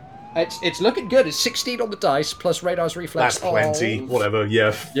 It's looking good. It's 16 on the dice plus radar's reflex. That's plenty. Oh. Whatever.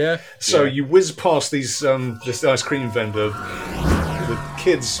 Yeah. Yeah. So you whiz past these this ice cream vendor. The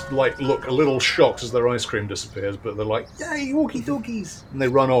kids look a little shocked as their ice cream disappears, but they're like, "Yay, walkie-talkies!" and they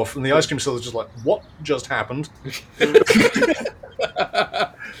run off. And the ice cream seller's just like, "What just happened?"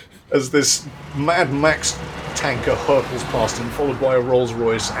 As this Mad Max tanker hurtles past him, followed by a Rolls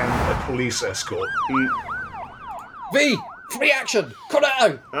Royce and a police escort. V, free action,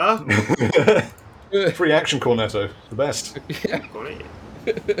 Cornetto. Huh? Free action Cornetto, the best.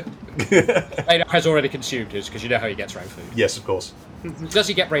 Radar has already consumed his, because you know how he gets round food. Yes, of course. Does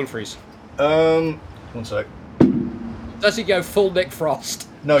he get brain freeze? 1 sec. Does he go full Nick Frost?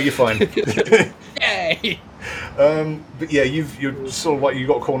 No, you're fine. Yay! But yeah, you're sort of like you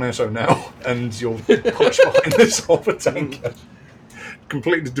got Cornetto now, and you're pushed behind this hopper tanker,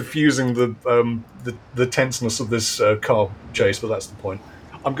 completely diffusing the tenseness of this car chase. But that's the point.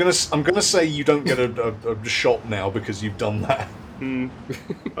 I'm gonna say you don't get a shot now because you've done that. I'm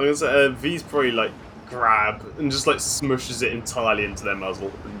gonna say V's probably grab and just smushes it entirely into their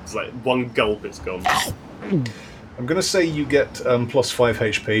muzzle. It's one gulp, it's gone. I'm gonna say you get plus 5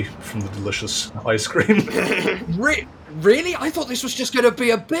 HP from the delicious ice cream. Really? I thought this was just going to be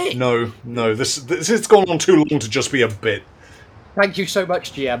a bit. No, this has gone on too long to just be a bit. Thank you so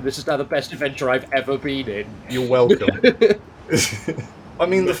much, GM. This is now the best adventure I've ever been in. You're welcome. I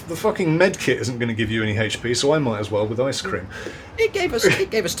mean, the fucking med kit isn't going to give you any HP, so I might as well with ice cream. It gave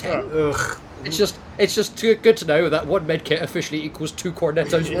us 10. Ugh. It's just good to know that 1 med kit officially equals 2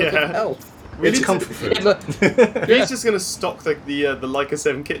 Cornettos worth of health. It's comfort food. He's just going to stock the Leica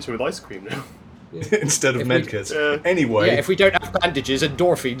 7 kitchen with ice cream now. Instead of medkits. Anyway. Yeah, if we don't have bandages,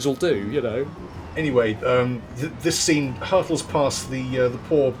 endorphins will do, you know. Anyway, this scene hurtles past the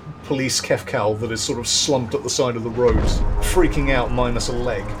poor police kefcal that is sort of slumped at the side of the road, freaking out minus a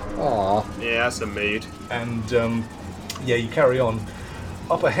leg. Aww. Yeah, that's a mood. And you carry on.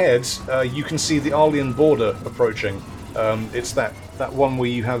 Up ahead, you can see the Arlian border approaching. It's that one where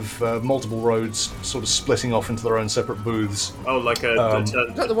you have multiple roads sort of splitting off into their own separate booths. Oh, like a Is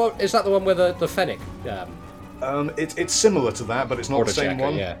that the one with the Fennec? It's similar to that, but it's not Border the same checker,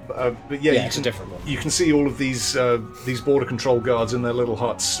 one. yeah. But It's a different one. You can see all of these border control guards in their little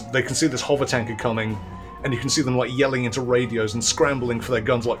huts. They can see this hover tanker coming, and you can see them like yelling into radios and scrambling for their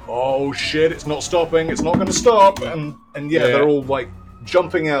guns, like, "Oh shit, it's not stopping! It's not going to stop!" And they're all like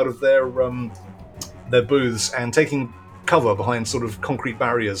jumping out of their booths and taking cover behind sort of concrete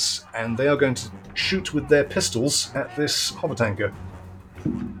barriers, and they are going to shoot with their pistols at this hover tanker.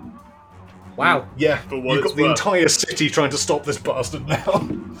 Wow. Yeah, For what you've it's got the worth. entire city trying to stop this bastard now.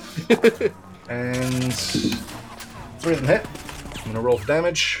 And 3 of them hit. I'm going to roll for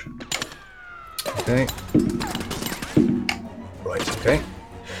damage. Okay. Right, okay.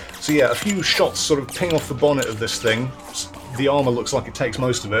 So yeah, a few shots sort of ping off the bonnet of this thing. The armour looks like it takes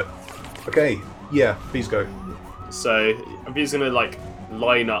most of it. Okay, yeah, please go. So V's gonna like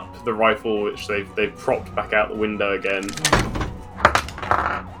line up the rifle, which they've propped back out the window again.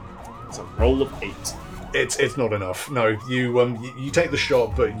 It's a roll of 8. It's not enough. No, you take the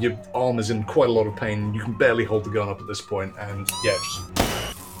shot, but your arm is in quite a lot of pain. You can barely hold the gun up at this point, and yeah,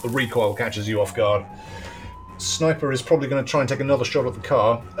 just the recoil catches you off guard. Sniper is probably going to try and take another shot at the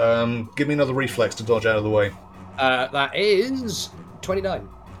car. Give me another reflex to dodge out of the way. That is 29.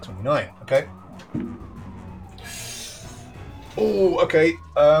 29. Okay. Oh, okay.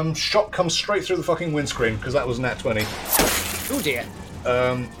 Shot comes straight through the fucking windscreen because that was nat 20. Oh dear.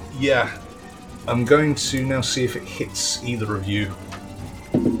 Yeah. I'm going to now see if it hits either of you.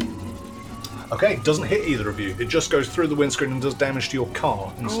 Okay, it doesn't hit either of you. It just goes through the windscreen and does damage to your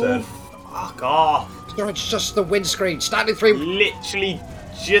car instead. Fuck off! No, it's just the windscreen. Standing through. Literally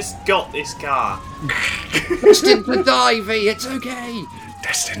just got this car. Destined to die, V. It's okay.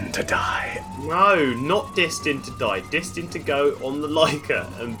 Destined to die. No, not destined to die. Destined to go on the Leica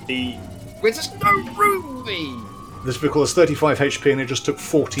and be... There's just no room, V. This vehicle has 35 HP and it just took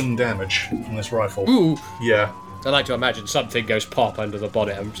 14 damage from this rifle. Ooh. Yeah. I like to imagine something goes pop under the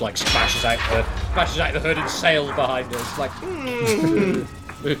bonnet and like smashes out the hood and sails behind us. Like.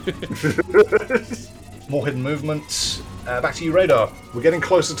 More hidden movement. Back to you, Radar. We're getting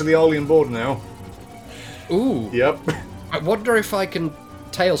closer to the Arlian border now. Ooh. Yep. I wonder if I can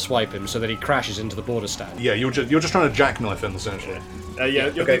tail swipe him so that he crashes into the border stand. Yeah, you're just trying to jackknife him essentially. You're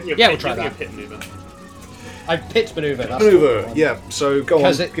okay. thinking of Yeah, pit, we'll try you're thinking that. of pit maneuver. I pit maneuver. That's Maneuver. the one. Yeah. So go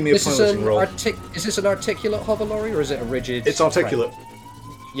on. Give me a piloting roll. Is this an articulate hover lorry or is it a rigid? It's articulate. frame?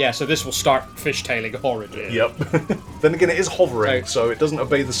 Yeah, so this will start fishtailing horridly. Yep. Then again, it is hovering, Right. so it doesn't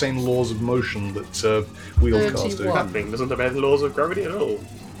obey the same laws of motion that wheeled cars do. 31. That thing doesn't obey the laws of gravity at all.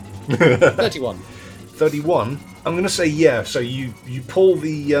 31. 31. I'm going to say yeah. So you pull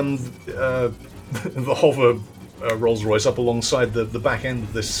the the hover Rolls Royce up alongside the back end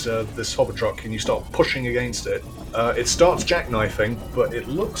of this hover truck, and you start pushing against it. It starts jackknifing, but it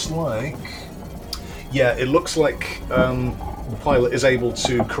looks like the pilot is able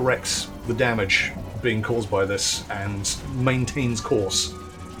to correct the damage being caused by this and maintains course.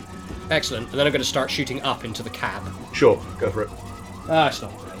 Excellent. And then I'm going to start shooting up into the cab. Sure, go for it. It's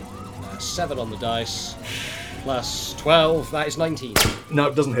not great. 7 on the dice. Plus 12. That is 19. No,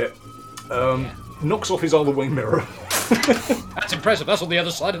 it doesn't hit. Knocks off his other wing mirror. That's impressive. That's on the other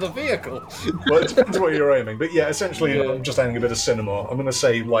side of the vehicle. Well, it depends what you're aiming, but yeah, essentially, I'm just aiming a bit of cinema. I'm going to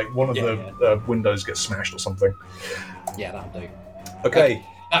say like one of the windows gets smashed or something. Yeah, that'll do. Okay,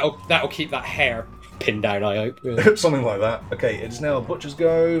 That'll keep that hair pinned down, I hope. Yeah. something like that. Okay, it is now Butcher's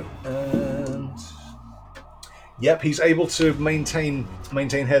go, and yep, he's able to maintain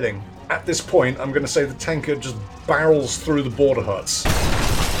heading. At this point, I'm going to say the tanker just barrels through the border huts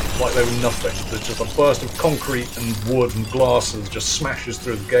like they were nothing. There's just a burst of concrete and wood and glass that just smashes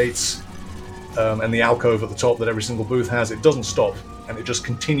through the gates and the alcove at the top that every single booth has. It doesn't stop, and it just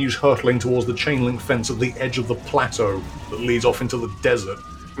continues hurtling towards the chain link fence at the edge of the plateau that leads off into the desert.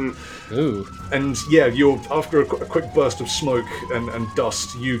 Ooh. And yeah, you're after a quick burst of smoke and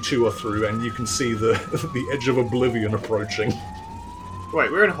dust, you two are through, and you can see the the edge of oblivion approaching. Wait,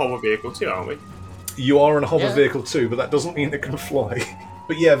 we're in a hover vehicle too, aren't we? You are in a hover Yeah. vehicle too, but that doesn't mean it can fly.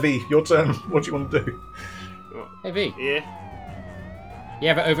 But yeah, V, your turn. What do you want to do? Hey, V. Yeah. You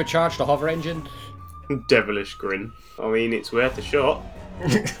ever overcharged a hover engine? Devilish grin. I mean, it's worth a shot.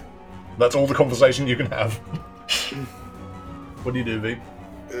 That's all the conversation you can have. What do you do, V?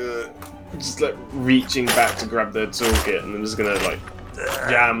 just like reaching back to grab their toolkit, and I'm just gonna like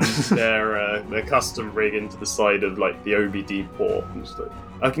jam their custom rig into the side of like the OBD port. I'm just like,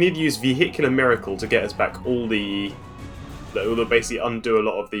 I can either use vehicular miracle to get us back all the that will basically undo a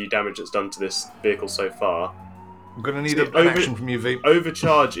lot of the damage that's done to this vehicle so far. I'm going to need an action from you, V.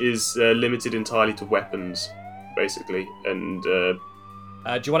 Overcharge is limited entirely to weapons, basically, and. Do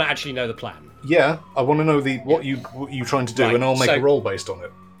you want to actually know the plan? Yeah, I want to know what you're trying to do, Right, and I'll make so- a roll based on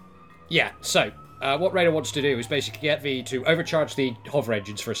it. Yeah, so what Radar wants to do is basically get V to overcharge the hover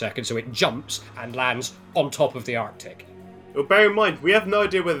engines for a second so it jumps and lands on top of the Arctic. Well, bear in mind, we have no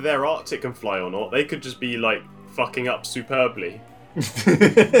idea whether their Arctic can fly or not. They could just be, like, fucking up superbly.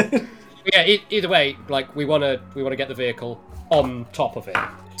 Yeah, either way, like, we want to get the vehicle on top of it.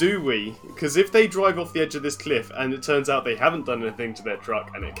 Do we? Because if they drive off the edge of this cliff and it turns out they haven't done anything to their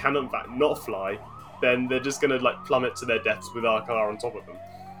truck and it can in fact not fly, then they're just going to, like, plummet to their deaths with our car on top of them.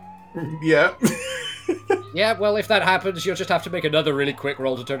 Yeah. Yeah, well, if that happens, you'll just have to make another really quick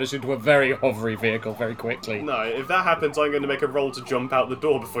roll to turn this into a very hovery vehicle very quickly. No, if that happens, I'm going to make a roll to jump out the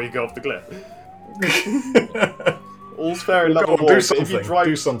door before you go off the cliff. All's fair in love and war.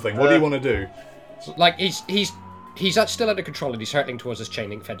 Do something. What do you want to do? Like, he's still under control and he's hurtling towards this chain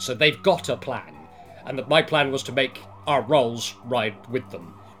link fence, so they've got a plan. And my plan was to make our rolls ride with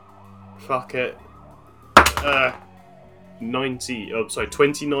them. Fuck it.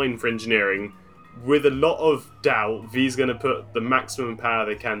 29 for engineering. With a lot of doubt, V's going to put the maximum power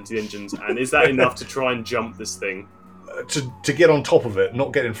they can to the engines, and is that enough to try and jump this thing? To get on top of it,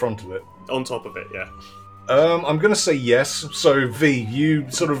 not get in front of it. On top of it, yeah. I'm going to say yes. So, V, you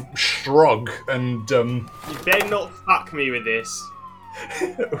sort of shrug and... You better not fuck me with this.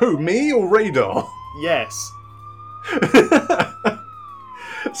 Who, me or Radar? Yes.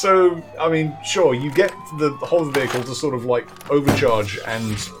 So, I mean, sure, you get the hover vehicle to sort of, like, overcharge,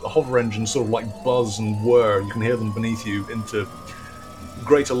 and the hover engines sort of, like, buzz and whir. You can hear them beneath you into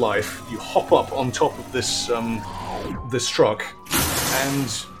greater life. You hop up on top of this truck,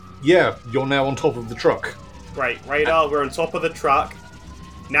 and, yeah, you're now on top of the truck. Great. Radar, we're on top of the truck.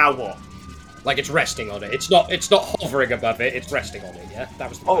 Now what? Like, it's resting on it. It's not hovering above it, it's resting on it, yeah? That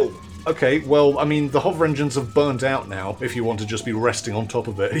was the plan. Oh, okay, well, I mean, the hover engines have burnt out now, if you want to just be resting on top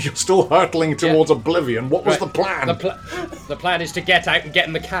of it. You're still hurtling towards oblivion. What was the plan? The plan is to get out and get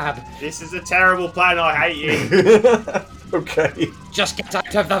in the cab. This is a terrible plan, I hate you. Okay. Just get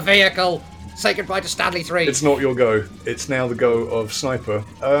out of the vehicle! Say goodbye to Stanley 3! It's not your go. It's now the go of Sniper.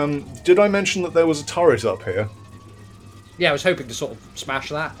 Did I mention that there was a turret up here? Yeah, I was hoping to sort of smash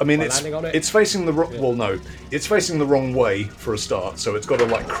that. I mean, by it's landing on it. it's facing the well, no, it's facing the wrong way for a start, so it's got to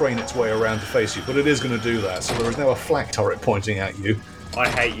like crane its way around to face you. But it is going to do that. So there is now a flak turret pointing at you. I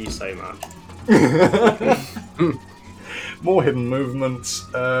hate you so much. More hidden movements.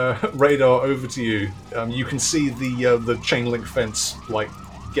 Radar, over to you. You can see the chain link fence like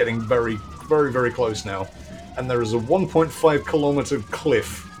getting very, very, very close now, and there is a 1.5 kilometer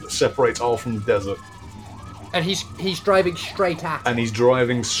cliff that separates Arl from the desert. And he's driving straight at it. And he's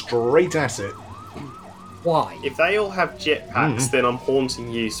driving straight at it. Why? If they all have jetpacks, then I'm haunting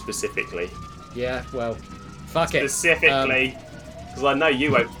you specifically. Yeah, well, fuck it. Specifically. Because I know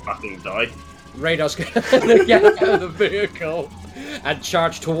you won't fucking die. Radar's gonna get out of the vehicle and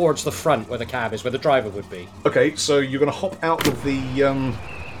charge towards the front where the cab is, where the driver would be. Okay, so you're going to hop out of the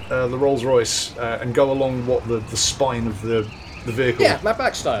Rolls Royce and go along the spine of the vehicle. Yeah, Mad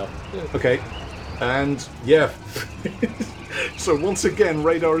Max style. Yeah. Okay, and yeah. So once again,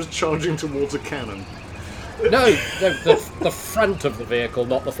 Radar is charging towards a cannon. No, the front of the vehicle,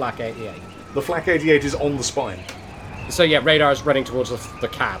 not the Flak 88. The Flak 88 is on the spine. So yeah, Radar's running towards the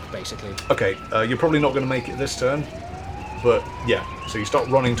cab, basically. Okay, you're probably not going to make it this turn, but yeah. So you start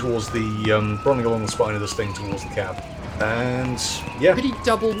running towards running along the spine of this thing towards the cab, and yeah. Could he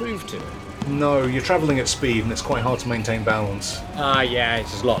double move to it? No, you're travelling at speed, and it's quite hard to maintain balance. Yeah,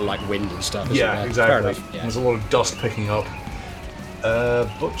 it's just a lot of like wind and stuff. Yeah, there? exactly. Fair enough, yeah. There's a lot of dust picking up.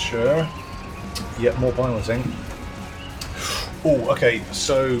 Butcher. Yeah, more piloting. Oh, okay.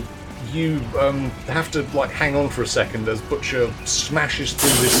 So you have to like hang on for a second as Butcher smashes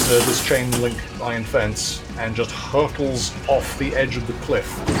through this chain link iron fence and just hurtles off the edge of the cliff.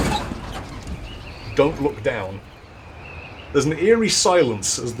 Don't look down. There's an eerie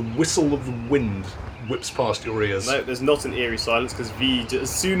silence as the whistle of the wind whips past your ears. No, there's not an eerie silence because V, as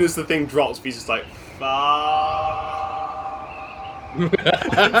soon as the thing drops, V's just like, Fuck!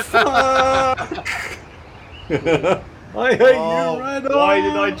 I hate you, Radar! Why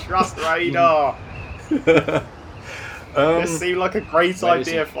did I trust Radar? This seemed like a great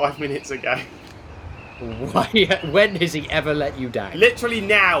idea 5 minutes ago. Why? When has he ever let you down? Literally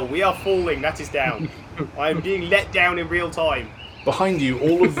now, we are falling. That is down. I am being let down in real time. Behind you,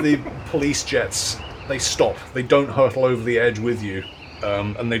 all of the police jets, they stop. They don't hurtle over the edge with you.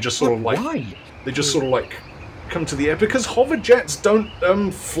 And they just sort of like... Why? They just sort of like come to the air because hover jets don't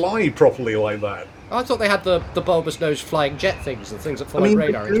fly properly like that. I thought they had the bulbous nose flying jet things, the things that fly I mean,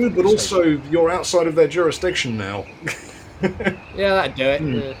 radar. they do, but also you're outside of their jurisdiction now. Yeah, that'd do it.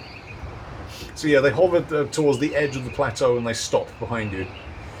 Yeah. So yeah, they hover towards the edge of the plateau and they stop behind you.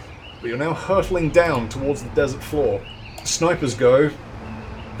 But you're now hurtling down towards the desert floor. Snipers go.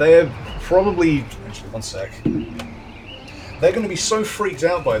 They're probably... Actually, one sec. They're going to be so freaked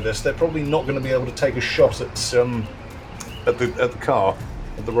out by this, they're probably not going to be able to take a shot at the car,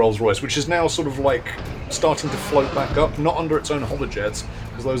 at the Rolls Royce, which is now sort of like starting to float back up, not under its own hover jets,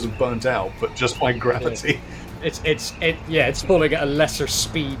 because those are burnt out, but just by gravity. It's falling at a lesser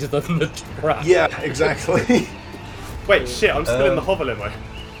speed than the truck. Yeah, exactly. Wait, shit, I'm still in the hover limo.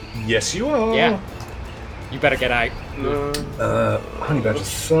 Yes, you are. Yeah. You better get out. Honey Badger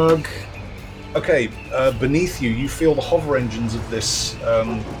Thug. Okay, beneath you, you feel the hover engines of this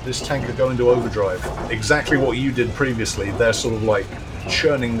tanker go into overdrive. Exactly what you did previously. They're sort of like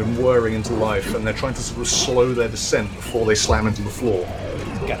churning and whirring into life, and they're trying to sort of slow their descent before they slam into the floor.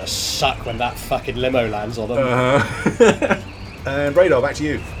 It's gonna suck when that fucking limo lands on them. And Radar, back to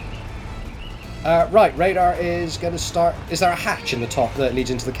you. Right, radar is going to start... Is there a hatch in the top that leads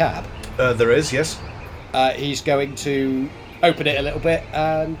into the cab? There is, yes. He's going to open it a little bit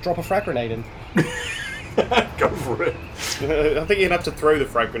and drop a frag grenade in. Go for it. I think you'd have to throw the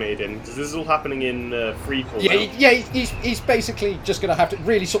frag grenade in, because this is all happening in free fall. Yeah, he's basically just going to have to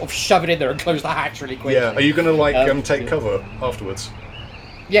really sort of shove it in there and close the hatch really quickly. Yeah, are you going to take cover afterwards?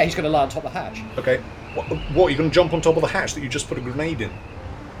 Yeah, he's going to lie on top of the hatch. Okay. What, are you going to jump on top of the hatch that you just put a grenade in?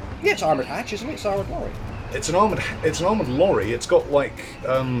 Yeah, it's armoured hatch, isn't it? It's armoured lorry. It's an armoured lorry. It's got like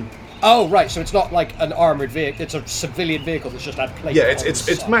Oh right, so it's not like an armoured vehicle. It's a civilian vehicle that's just had plates. Yeah,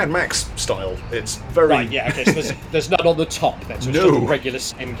 it's Mad Max style. It's very right. Yeah, okay. So there's none on the top then. So it's No. just a regular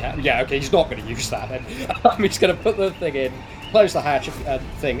skin cap. Yeah, okay. He's not going to use that then. He's going to put the thing in, close the hatch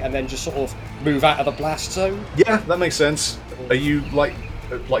thing, and then just sort of move out of the blast zone. Yeah, that makes sense. Are you like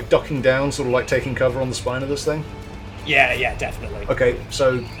ducking down, sort of like taking cover on the spine of this thing? Yeah, definitely. Okay,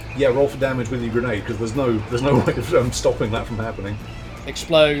 so yeah, roll for damage with your grenade because there's no way of stopping that from happening.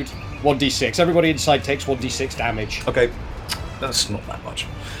 Explode. 1d6. Everybody inside takes 1d6 damage. Okay, that's not that much.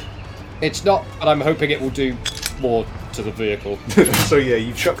 It's not, but I'm hoping it will do more to the vehicle. So yeah,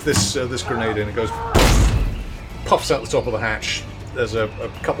 you chuck this grenade in, it goes, puffs out the top of the hatch. There's a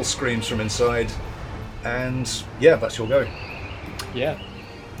couple screams from inside, and yeah, that's your go. Yeah.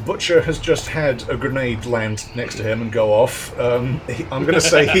 Butcher has just had a grenade land next to him and go off. I'm going to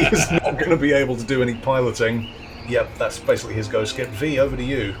say he is not going to be able to do any piloting. Yep, that's basically his go. Skip. V, over to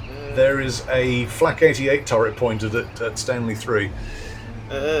you. There is a Flak 88 turret pointed at Stanley 3.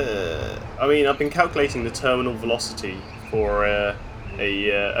 I mean, I've been calculating the terminal velocity for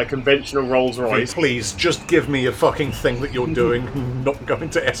a conventional Rolls Royce. Please, just give me a fucking thing that you're doing, not go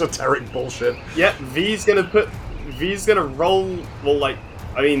into esoteric bullshit. Yep, V's gonna roll. Well, like,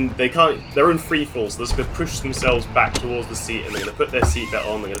 I mean, they can't. They're in free fall, so they're just gonna push themselves back towards the seat, and they're gonna put their seatbelt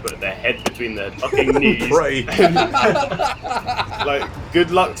on. They're gonna put their head between their fucking knees. Pray. Like,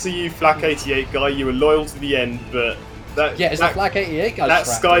 good luck to you, Flak 88 guy. You were loyal to the end, but that that Flak 88 guy? That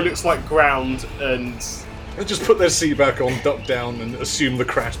sky looks like ground, and They just put their seat back on, duck down, and assume the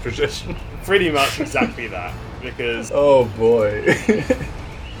crash position. pretty much exactly that. Because Oh boy.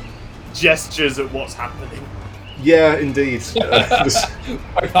 gestures at what's happening. Yeah, indeed.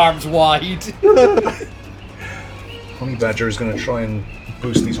 Both arms wide. Honey Badger is going to try and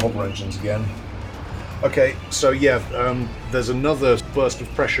boost these hover engines again. Okay, so yeah, there's another burst of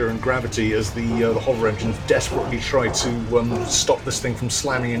pressure and gravity as the hover engines desperately try to stop this thing from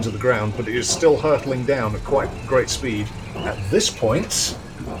slamming into the ground, but it is still hurtling down at quite great speed. At this point,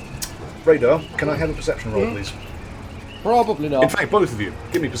 Radar, can I have a perception roll, please? Probably not. In fact, both of you,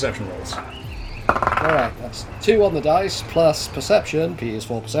 give me perception rolls. Alright, that's 2 on the dice, plus perception, P is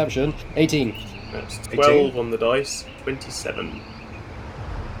for perception, 18. That's 12 on the dice, 27.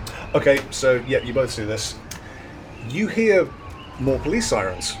 Okay, so yeah, you both see this. You hear more police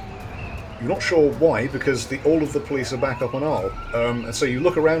sirens. You're not sure why, because all of the police are back up on Arl. And so you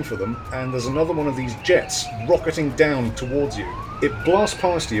look around for them, and there's another one of these jets rocketing down towards you. It blasts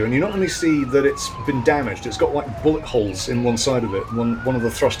past you, and you not only see that it's been damaged, it's got like bullet holes in one side of it. One of the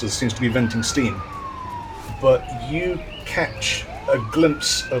thrusters seems to be venting steam. But you catch a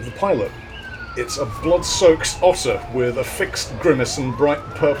glimpse of the pilot. It's a blood-soaked otter with a fixed grimace and bright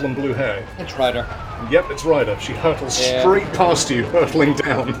purple and blue hair. It's Ryder. Yep, it's Ryder. She hurtles straight past you, hurtling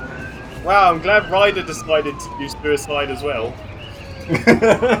down. Wow, I'm glad Ryder decided to do suicide as well.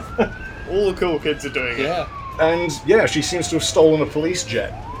 All the cool kids are doing it. Yeah. And yeah, she seems to have stolen a police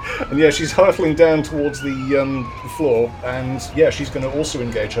jet. And yeah, she's hurtling down towards the floor, and yeah, she's going to also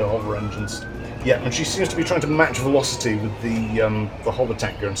engage her hover engines. Yeah, and she seems to be trying to match velocity with the hover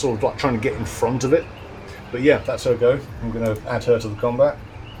tanker and sort of like trying to get in front of it. But yeah, that's her go. I'm going to add her to the combat.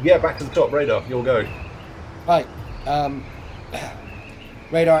 Yeah, back to the top. Radar, you'll go. Right.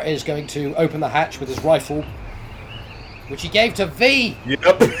 Radar is going to open the hatch with his rifle, which he gave to V.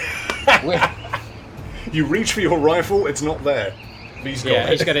 Yep. You reach for your rifle, it's not there. V's got it.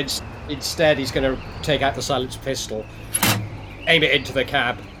 He's going to instead he's going to take out the silenced pistol, aim it into the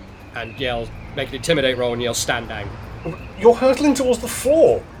cab, and yell, make an intimidate roll, and yell, stand down. You're hurtling towards the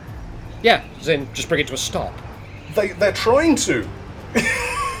floor. Yeah, as in just bring it to a stop. They're trying to.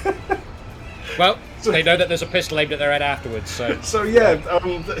 Well, they know that there's a pistol aimed at their head afterwards, so... So yeah,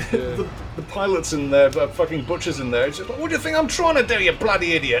 the pilot's in there, fucking Butcher's in there. It's just like, what do you think I'm trying to do, you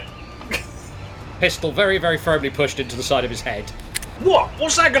bloody idiot? Pistol very, very firmly pushed into the side of his head. What?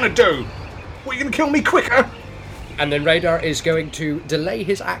 What's that gonna do? What, you gonna kill me quicker? And then Radar is going to delay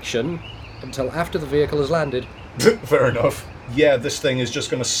his action until after the vehicle has landed. Fair enough. Yeah, this thing is just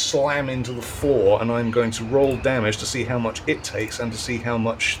going to slam into the floor, and I'm going to roll damage to see how much it takes and to see how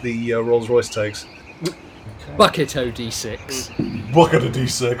much the Rolls-Royce takes. Bucket OD6. Bucket of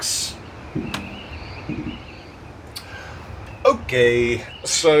D6. Okay,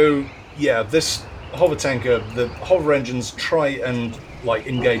 so yeah, this hover tanker, the hover engines try and like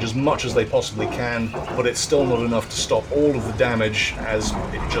engage as much as they possibly can, but it's still not enough to stop all of the damage as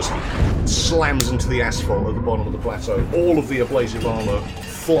it just slams into the asphalt at the bottom of the plateau. All of the abrasive armour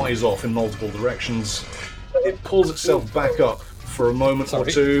flies off in multiple directions. It pulls itself back up for a moment or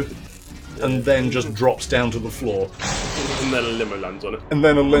two, and then just drops down to the floor. And then a limo lands on it. And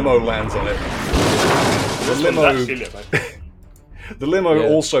then a limo lands on it. The limo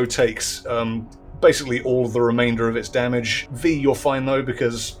also takes basically all of the remainder of its damage. V, you're fine though,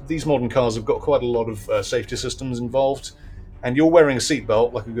 because these modern cars have got quite a lot of safety systems involved, and you're wearing a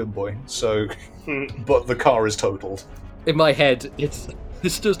seatbelt like a good boy, so... but the car is totaled. In my head, it's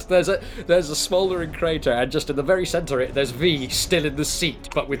just there's a smouldering crater, and just in the very centre of it, there's V still in the seat,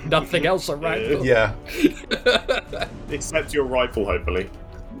 but with nothing else around him. Yeah. Except your rifle, hopefully.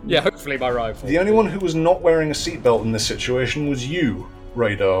 Yeah, hopefully my rifle. The only one who was not wearing a seatbelt in this situation was you,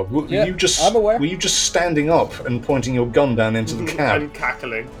 Radar. Were you just, I'm aware. Were you just standing up and pointing your gun down into the cab? And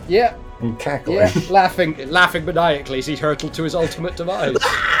cackling. Yeah. And cackling. Yeah, laughing maniacally as he hurtled to his ultimate demise.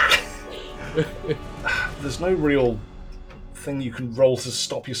 There's no real thing you can roll to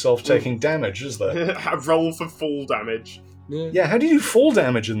stop yourself taking damage, is there? Roll for full damage. Yeah, how do you do fall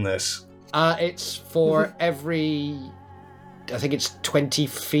damage in this? It's for every... I think it's 20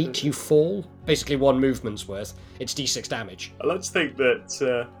 feet you fall. Basically one movement's worth. It's d6 damage. I like to think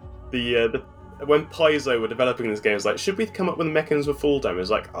that when Paizo were developing this game, it was like, should we come up with a mechanism for fall damage?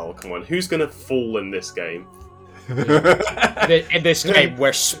 It's like, oh, come on, who's going to fall in this game? In this game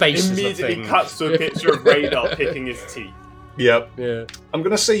where space immediately is the thing. cuts to a picture of Radar picking his teeth. Yep. Yeah. I'm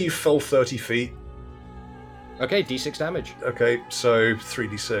going to say you fell 30 feet. Okay, d6 damage. Okay, so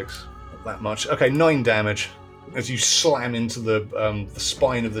 3d6. Not that much. Okay, 9 damage. As you slam into the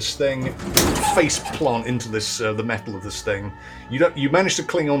spine of this thing, face plant into this the metal of this thing. You manage to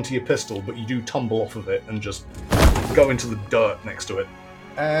cling onto your pistol, but you do tumble off of it and just go into the dirt next to it.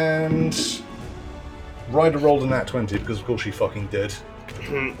 And Ryder rolled a nat 20 because of course she fucking did.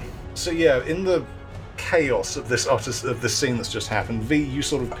 So yeah, in the chaos of this scene that's just happened, V, you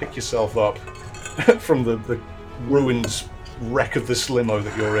sort of pick yourself up from the ruined wreck of this limo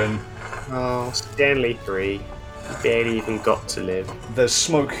that you're in. Oh, Stanley 3. Barely even got to live. There's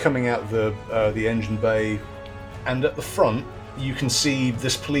smoke coming out the engine bay, and at the front you can see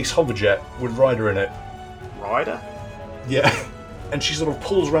this police hoverjet with Ryder in it. Ryder? Yeah. And she sort of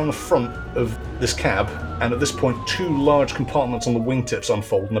pulls around the front of this cab, and at this point 2 large compartments on the wingtips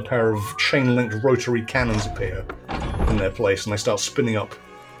unfold and a pair of chain-linked rotary cannons appear in their place, and they start spinning up.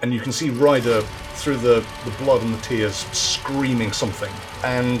 And you can see Ryder, through the blood and the tears, screaming something.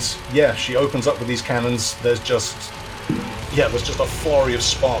 And yeah, she opens up with these cannons. There's just a flurry of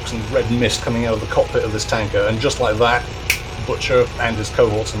sparks and red mist coming out of the cockpit of this tanker. And just like that, Butcher and his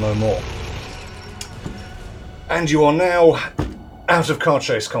cohorts are no more. And you are now out of car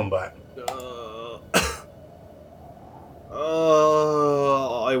chase combat.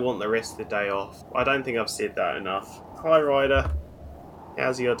 I want the rest of the day off. I don't think I've said that enough. Hi, Ryder.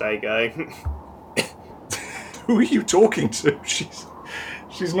 How's your day going? Who are you talking to? She's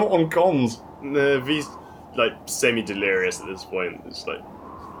She's not on comms. V's like semi-delirious at this point. It's like,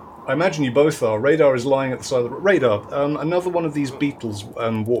 I imagine you both are. Radar is lying at the side of the... Radar, another one of these beetles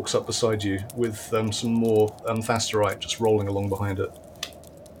walks up beside you with some more fasterite just rolling along behind it.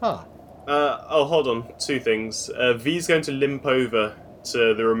 Huh. hold on. Two things. V's going to limp over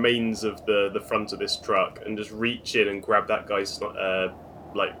to the remains of the front of this truck and just reach in and grab that guy's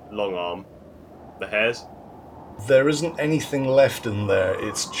long arm. The hairs. There isn't anything left in there.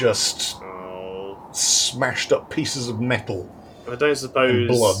 It's just smashed up pieces of metal. I don't suppose. And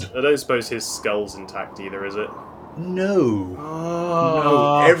blood. I don't suppose his skull's intact either, is it? No.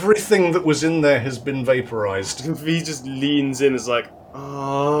 No. Everything that was in there has been vaporized. V just leans in. It's like,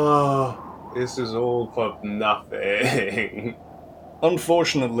 this is all for nothing.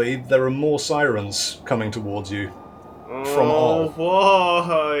 Unfortunately, there are more sirens coming towards you. From all.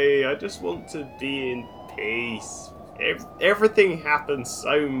 Why? I just want to be in peace. Everything happened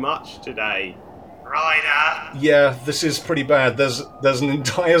so much today. Ryder! Yeah, this is pretty bad. There's an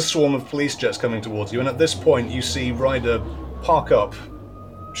entire swarm of police jets coming towards you, and at this point you see Ryder park up.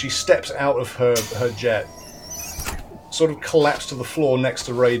 She steps out of her jet, sort of collapse to the floor next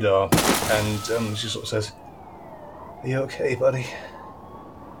to Radar, and she sort of says, "Are you okay, buddy?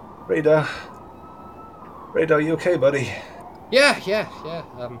 Radar? Radar, are you okay, buddy?" Yeah.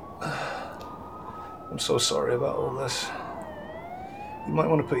 I'm so sorry about all this. You might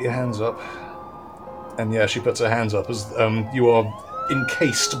want to put your hands up. And yeah, she puts her hands up as you are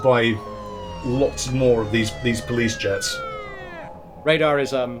encased by lots more of these police jets. Radar is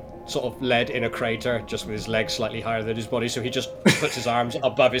sort of led in a crater, just with his legs slightly higher than his body, so he just puts his arms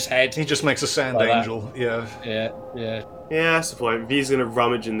above his head. He just makes a sand like angel. Yeah. Yeah, that's the point. V's gonna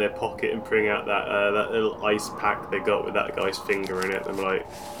rummage in their pocket and bring out that little ice pack they got with that guy's finger in it. And I'm like,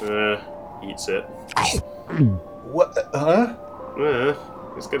 eats it. What? Huh?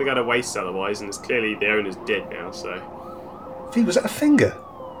 It's gonna go to waste otherwise, and it's clearly the owner's dead now. So. V, was that a finger?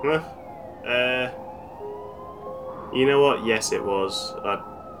 You know what? Yes, it was.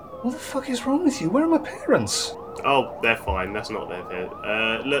 What the fuck is wrong with you? Where are my parents? Oh, they're fine. That's not their bed.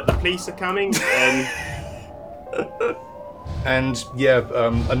 Look, the police are coming. And yeah,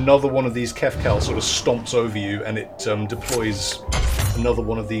 another one of these Kefcal sort of stomps over you, and it deploys another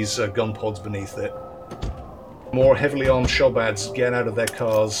one of these gun pods beneath it. More heavily armed Shobads get out of their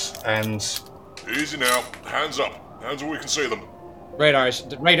cars and... Easy now. Hands up. Hands where we can see them.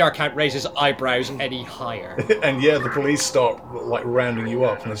 Radar can't raise his eyebrows any higher. And yeah, the police start like rounding you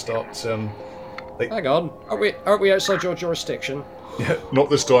up, and they start. Hang on, aren't we outside your jurisdiction? Yeah, not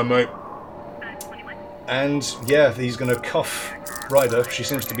this time, mate. And yeah, he's going to cuff Ryder. She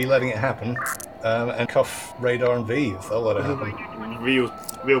seems to be letting it happen, and cuff Radar and V if they'll let it happen.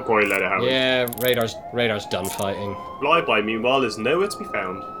 We'll probably let it happen. Yeah, Radar's done fighting. Flyby, meanwhile, is nowhere to be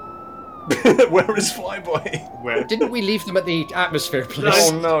found. Where is Flyby? Where? Didn't we leave them at the atmosphere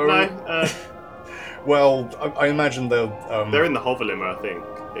place? Oh no. No. Well, I imagine they'll. They're in the hover limo, I think.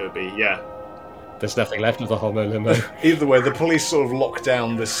 It would be, yeah. There's nothing left of the homo limo. Either way, the police sort of lock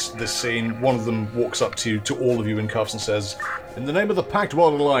down this scene. One of them walks up to all of you in cuffs and says, "In the name of the Pact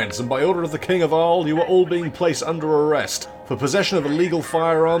World Alliance and by order of the King of All, you are all being placed under arrest for possession of illegal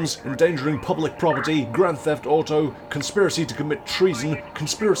firearms, endangering public property, grand theft auto, conspiracy to commit treason,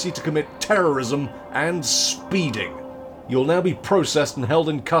 conspiracy to commit terrorism, and speeding. You'll now be processed and held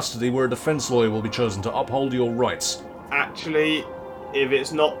in custody where a defense lawyer will be chosen to uphold your rights." Actually, if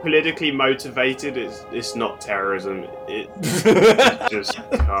it's not politically motivated, it's not terrorism. It just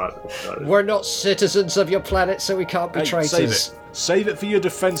can't. We're not citizens of your planet, so we can't be traitors. Save it for your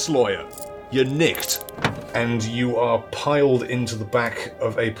defense lawyer. You're nicked. And you are piled into the back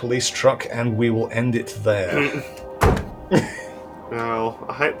of a police truck, and we will end it there. Well,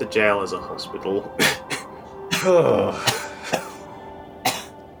 I hope the jail is a hospital.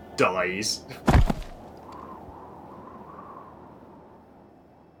 Dies.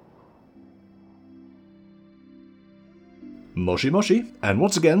 Moshi Moshi, and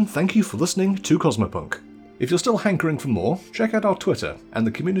once again, thank you for listening to Cosmopunk. If you're still hankering for more, check out our Twitter and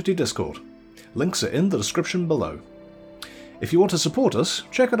the community Discord. Links are in the description below. If you want to support us,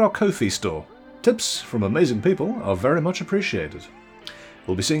 check out our Ko-fi store. Tips from amazing people are very much appreciated.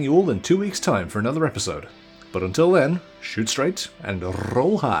 We'll be seeing you all in 2 weeks' time for another episode. But until then, shoot straight and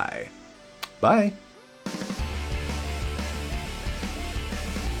roll high. Bye!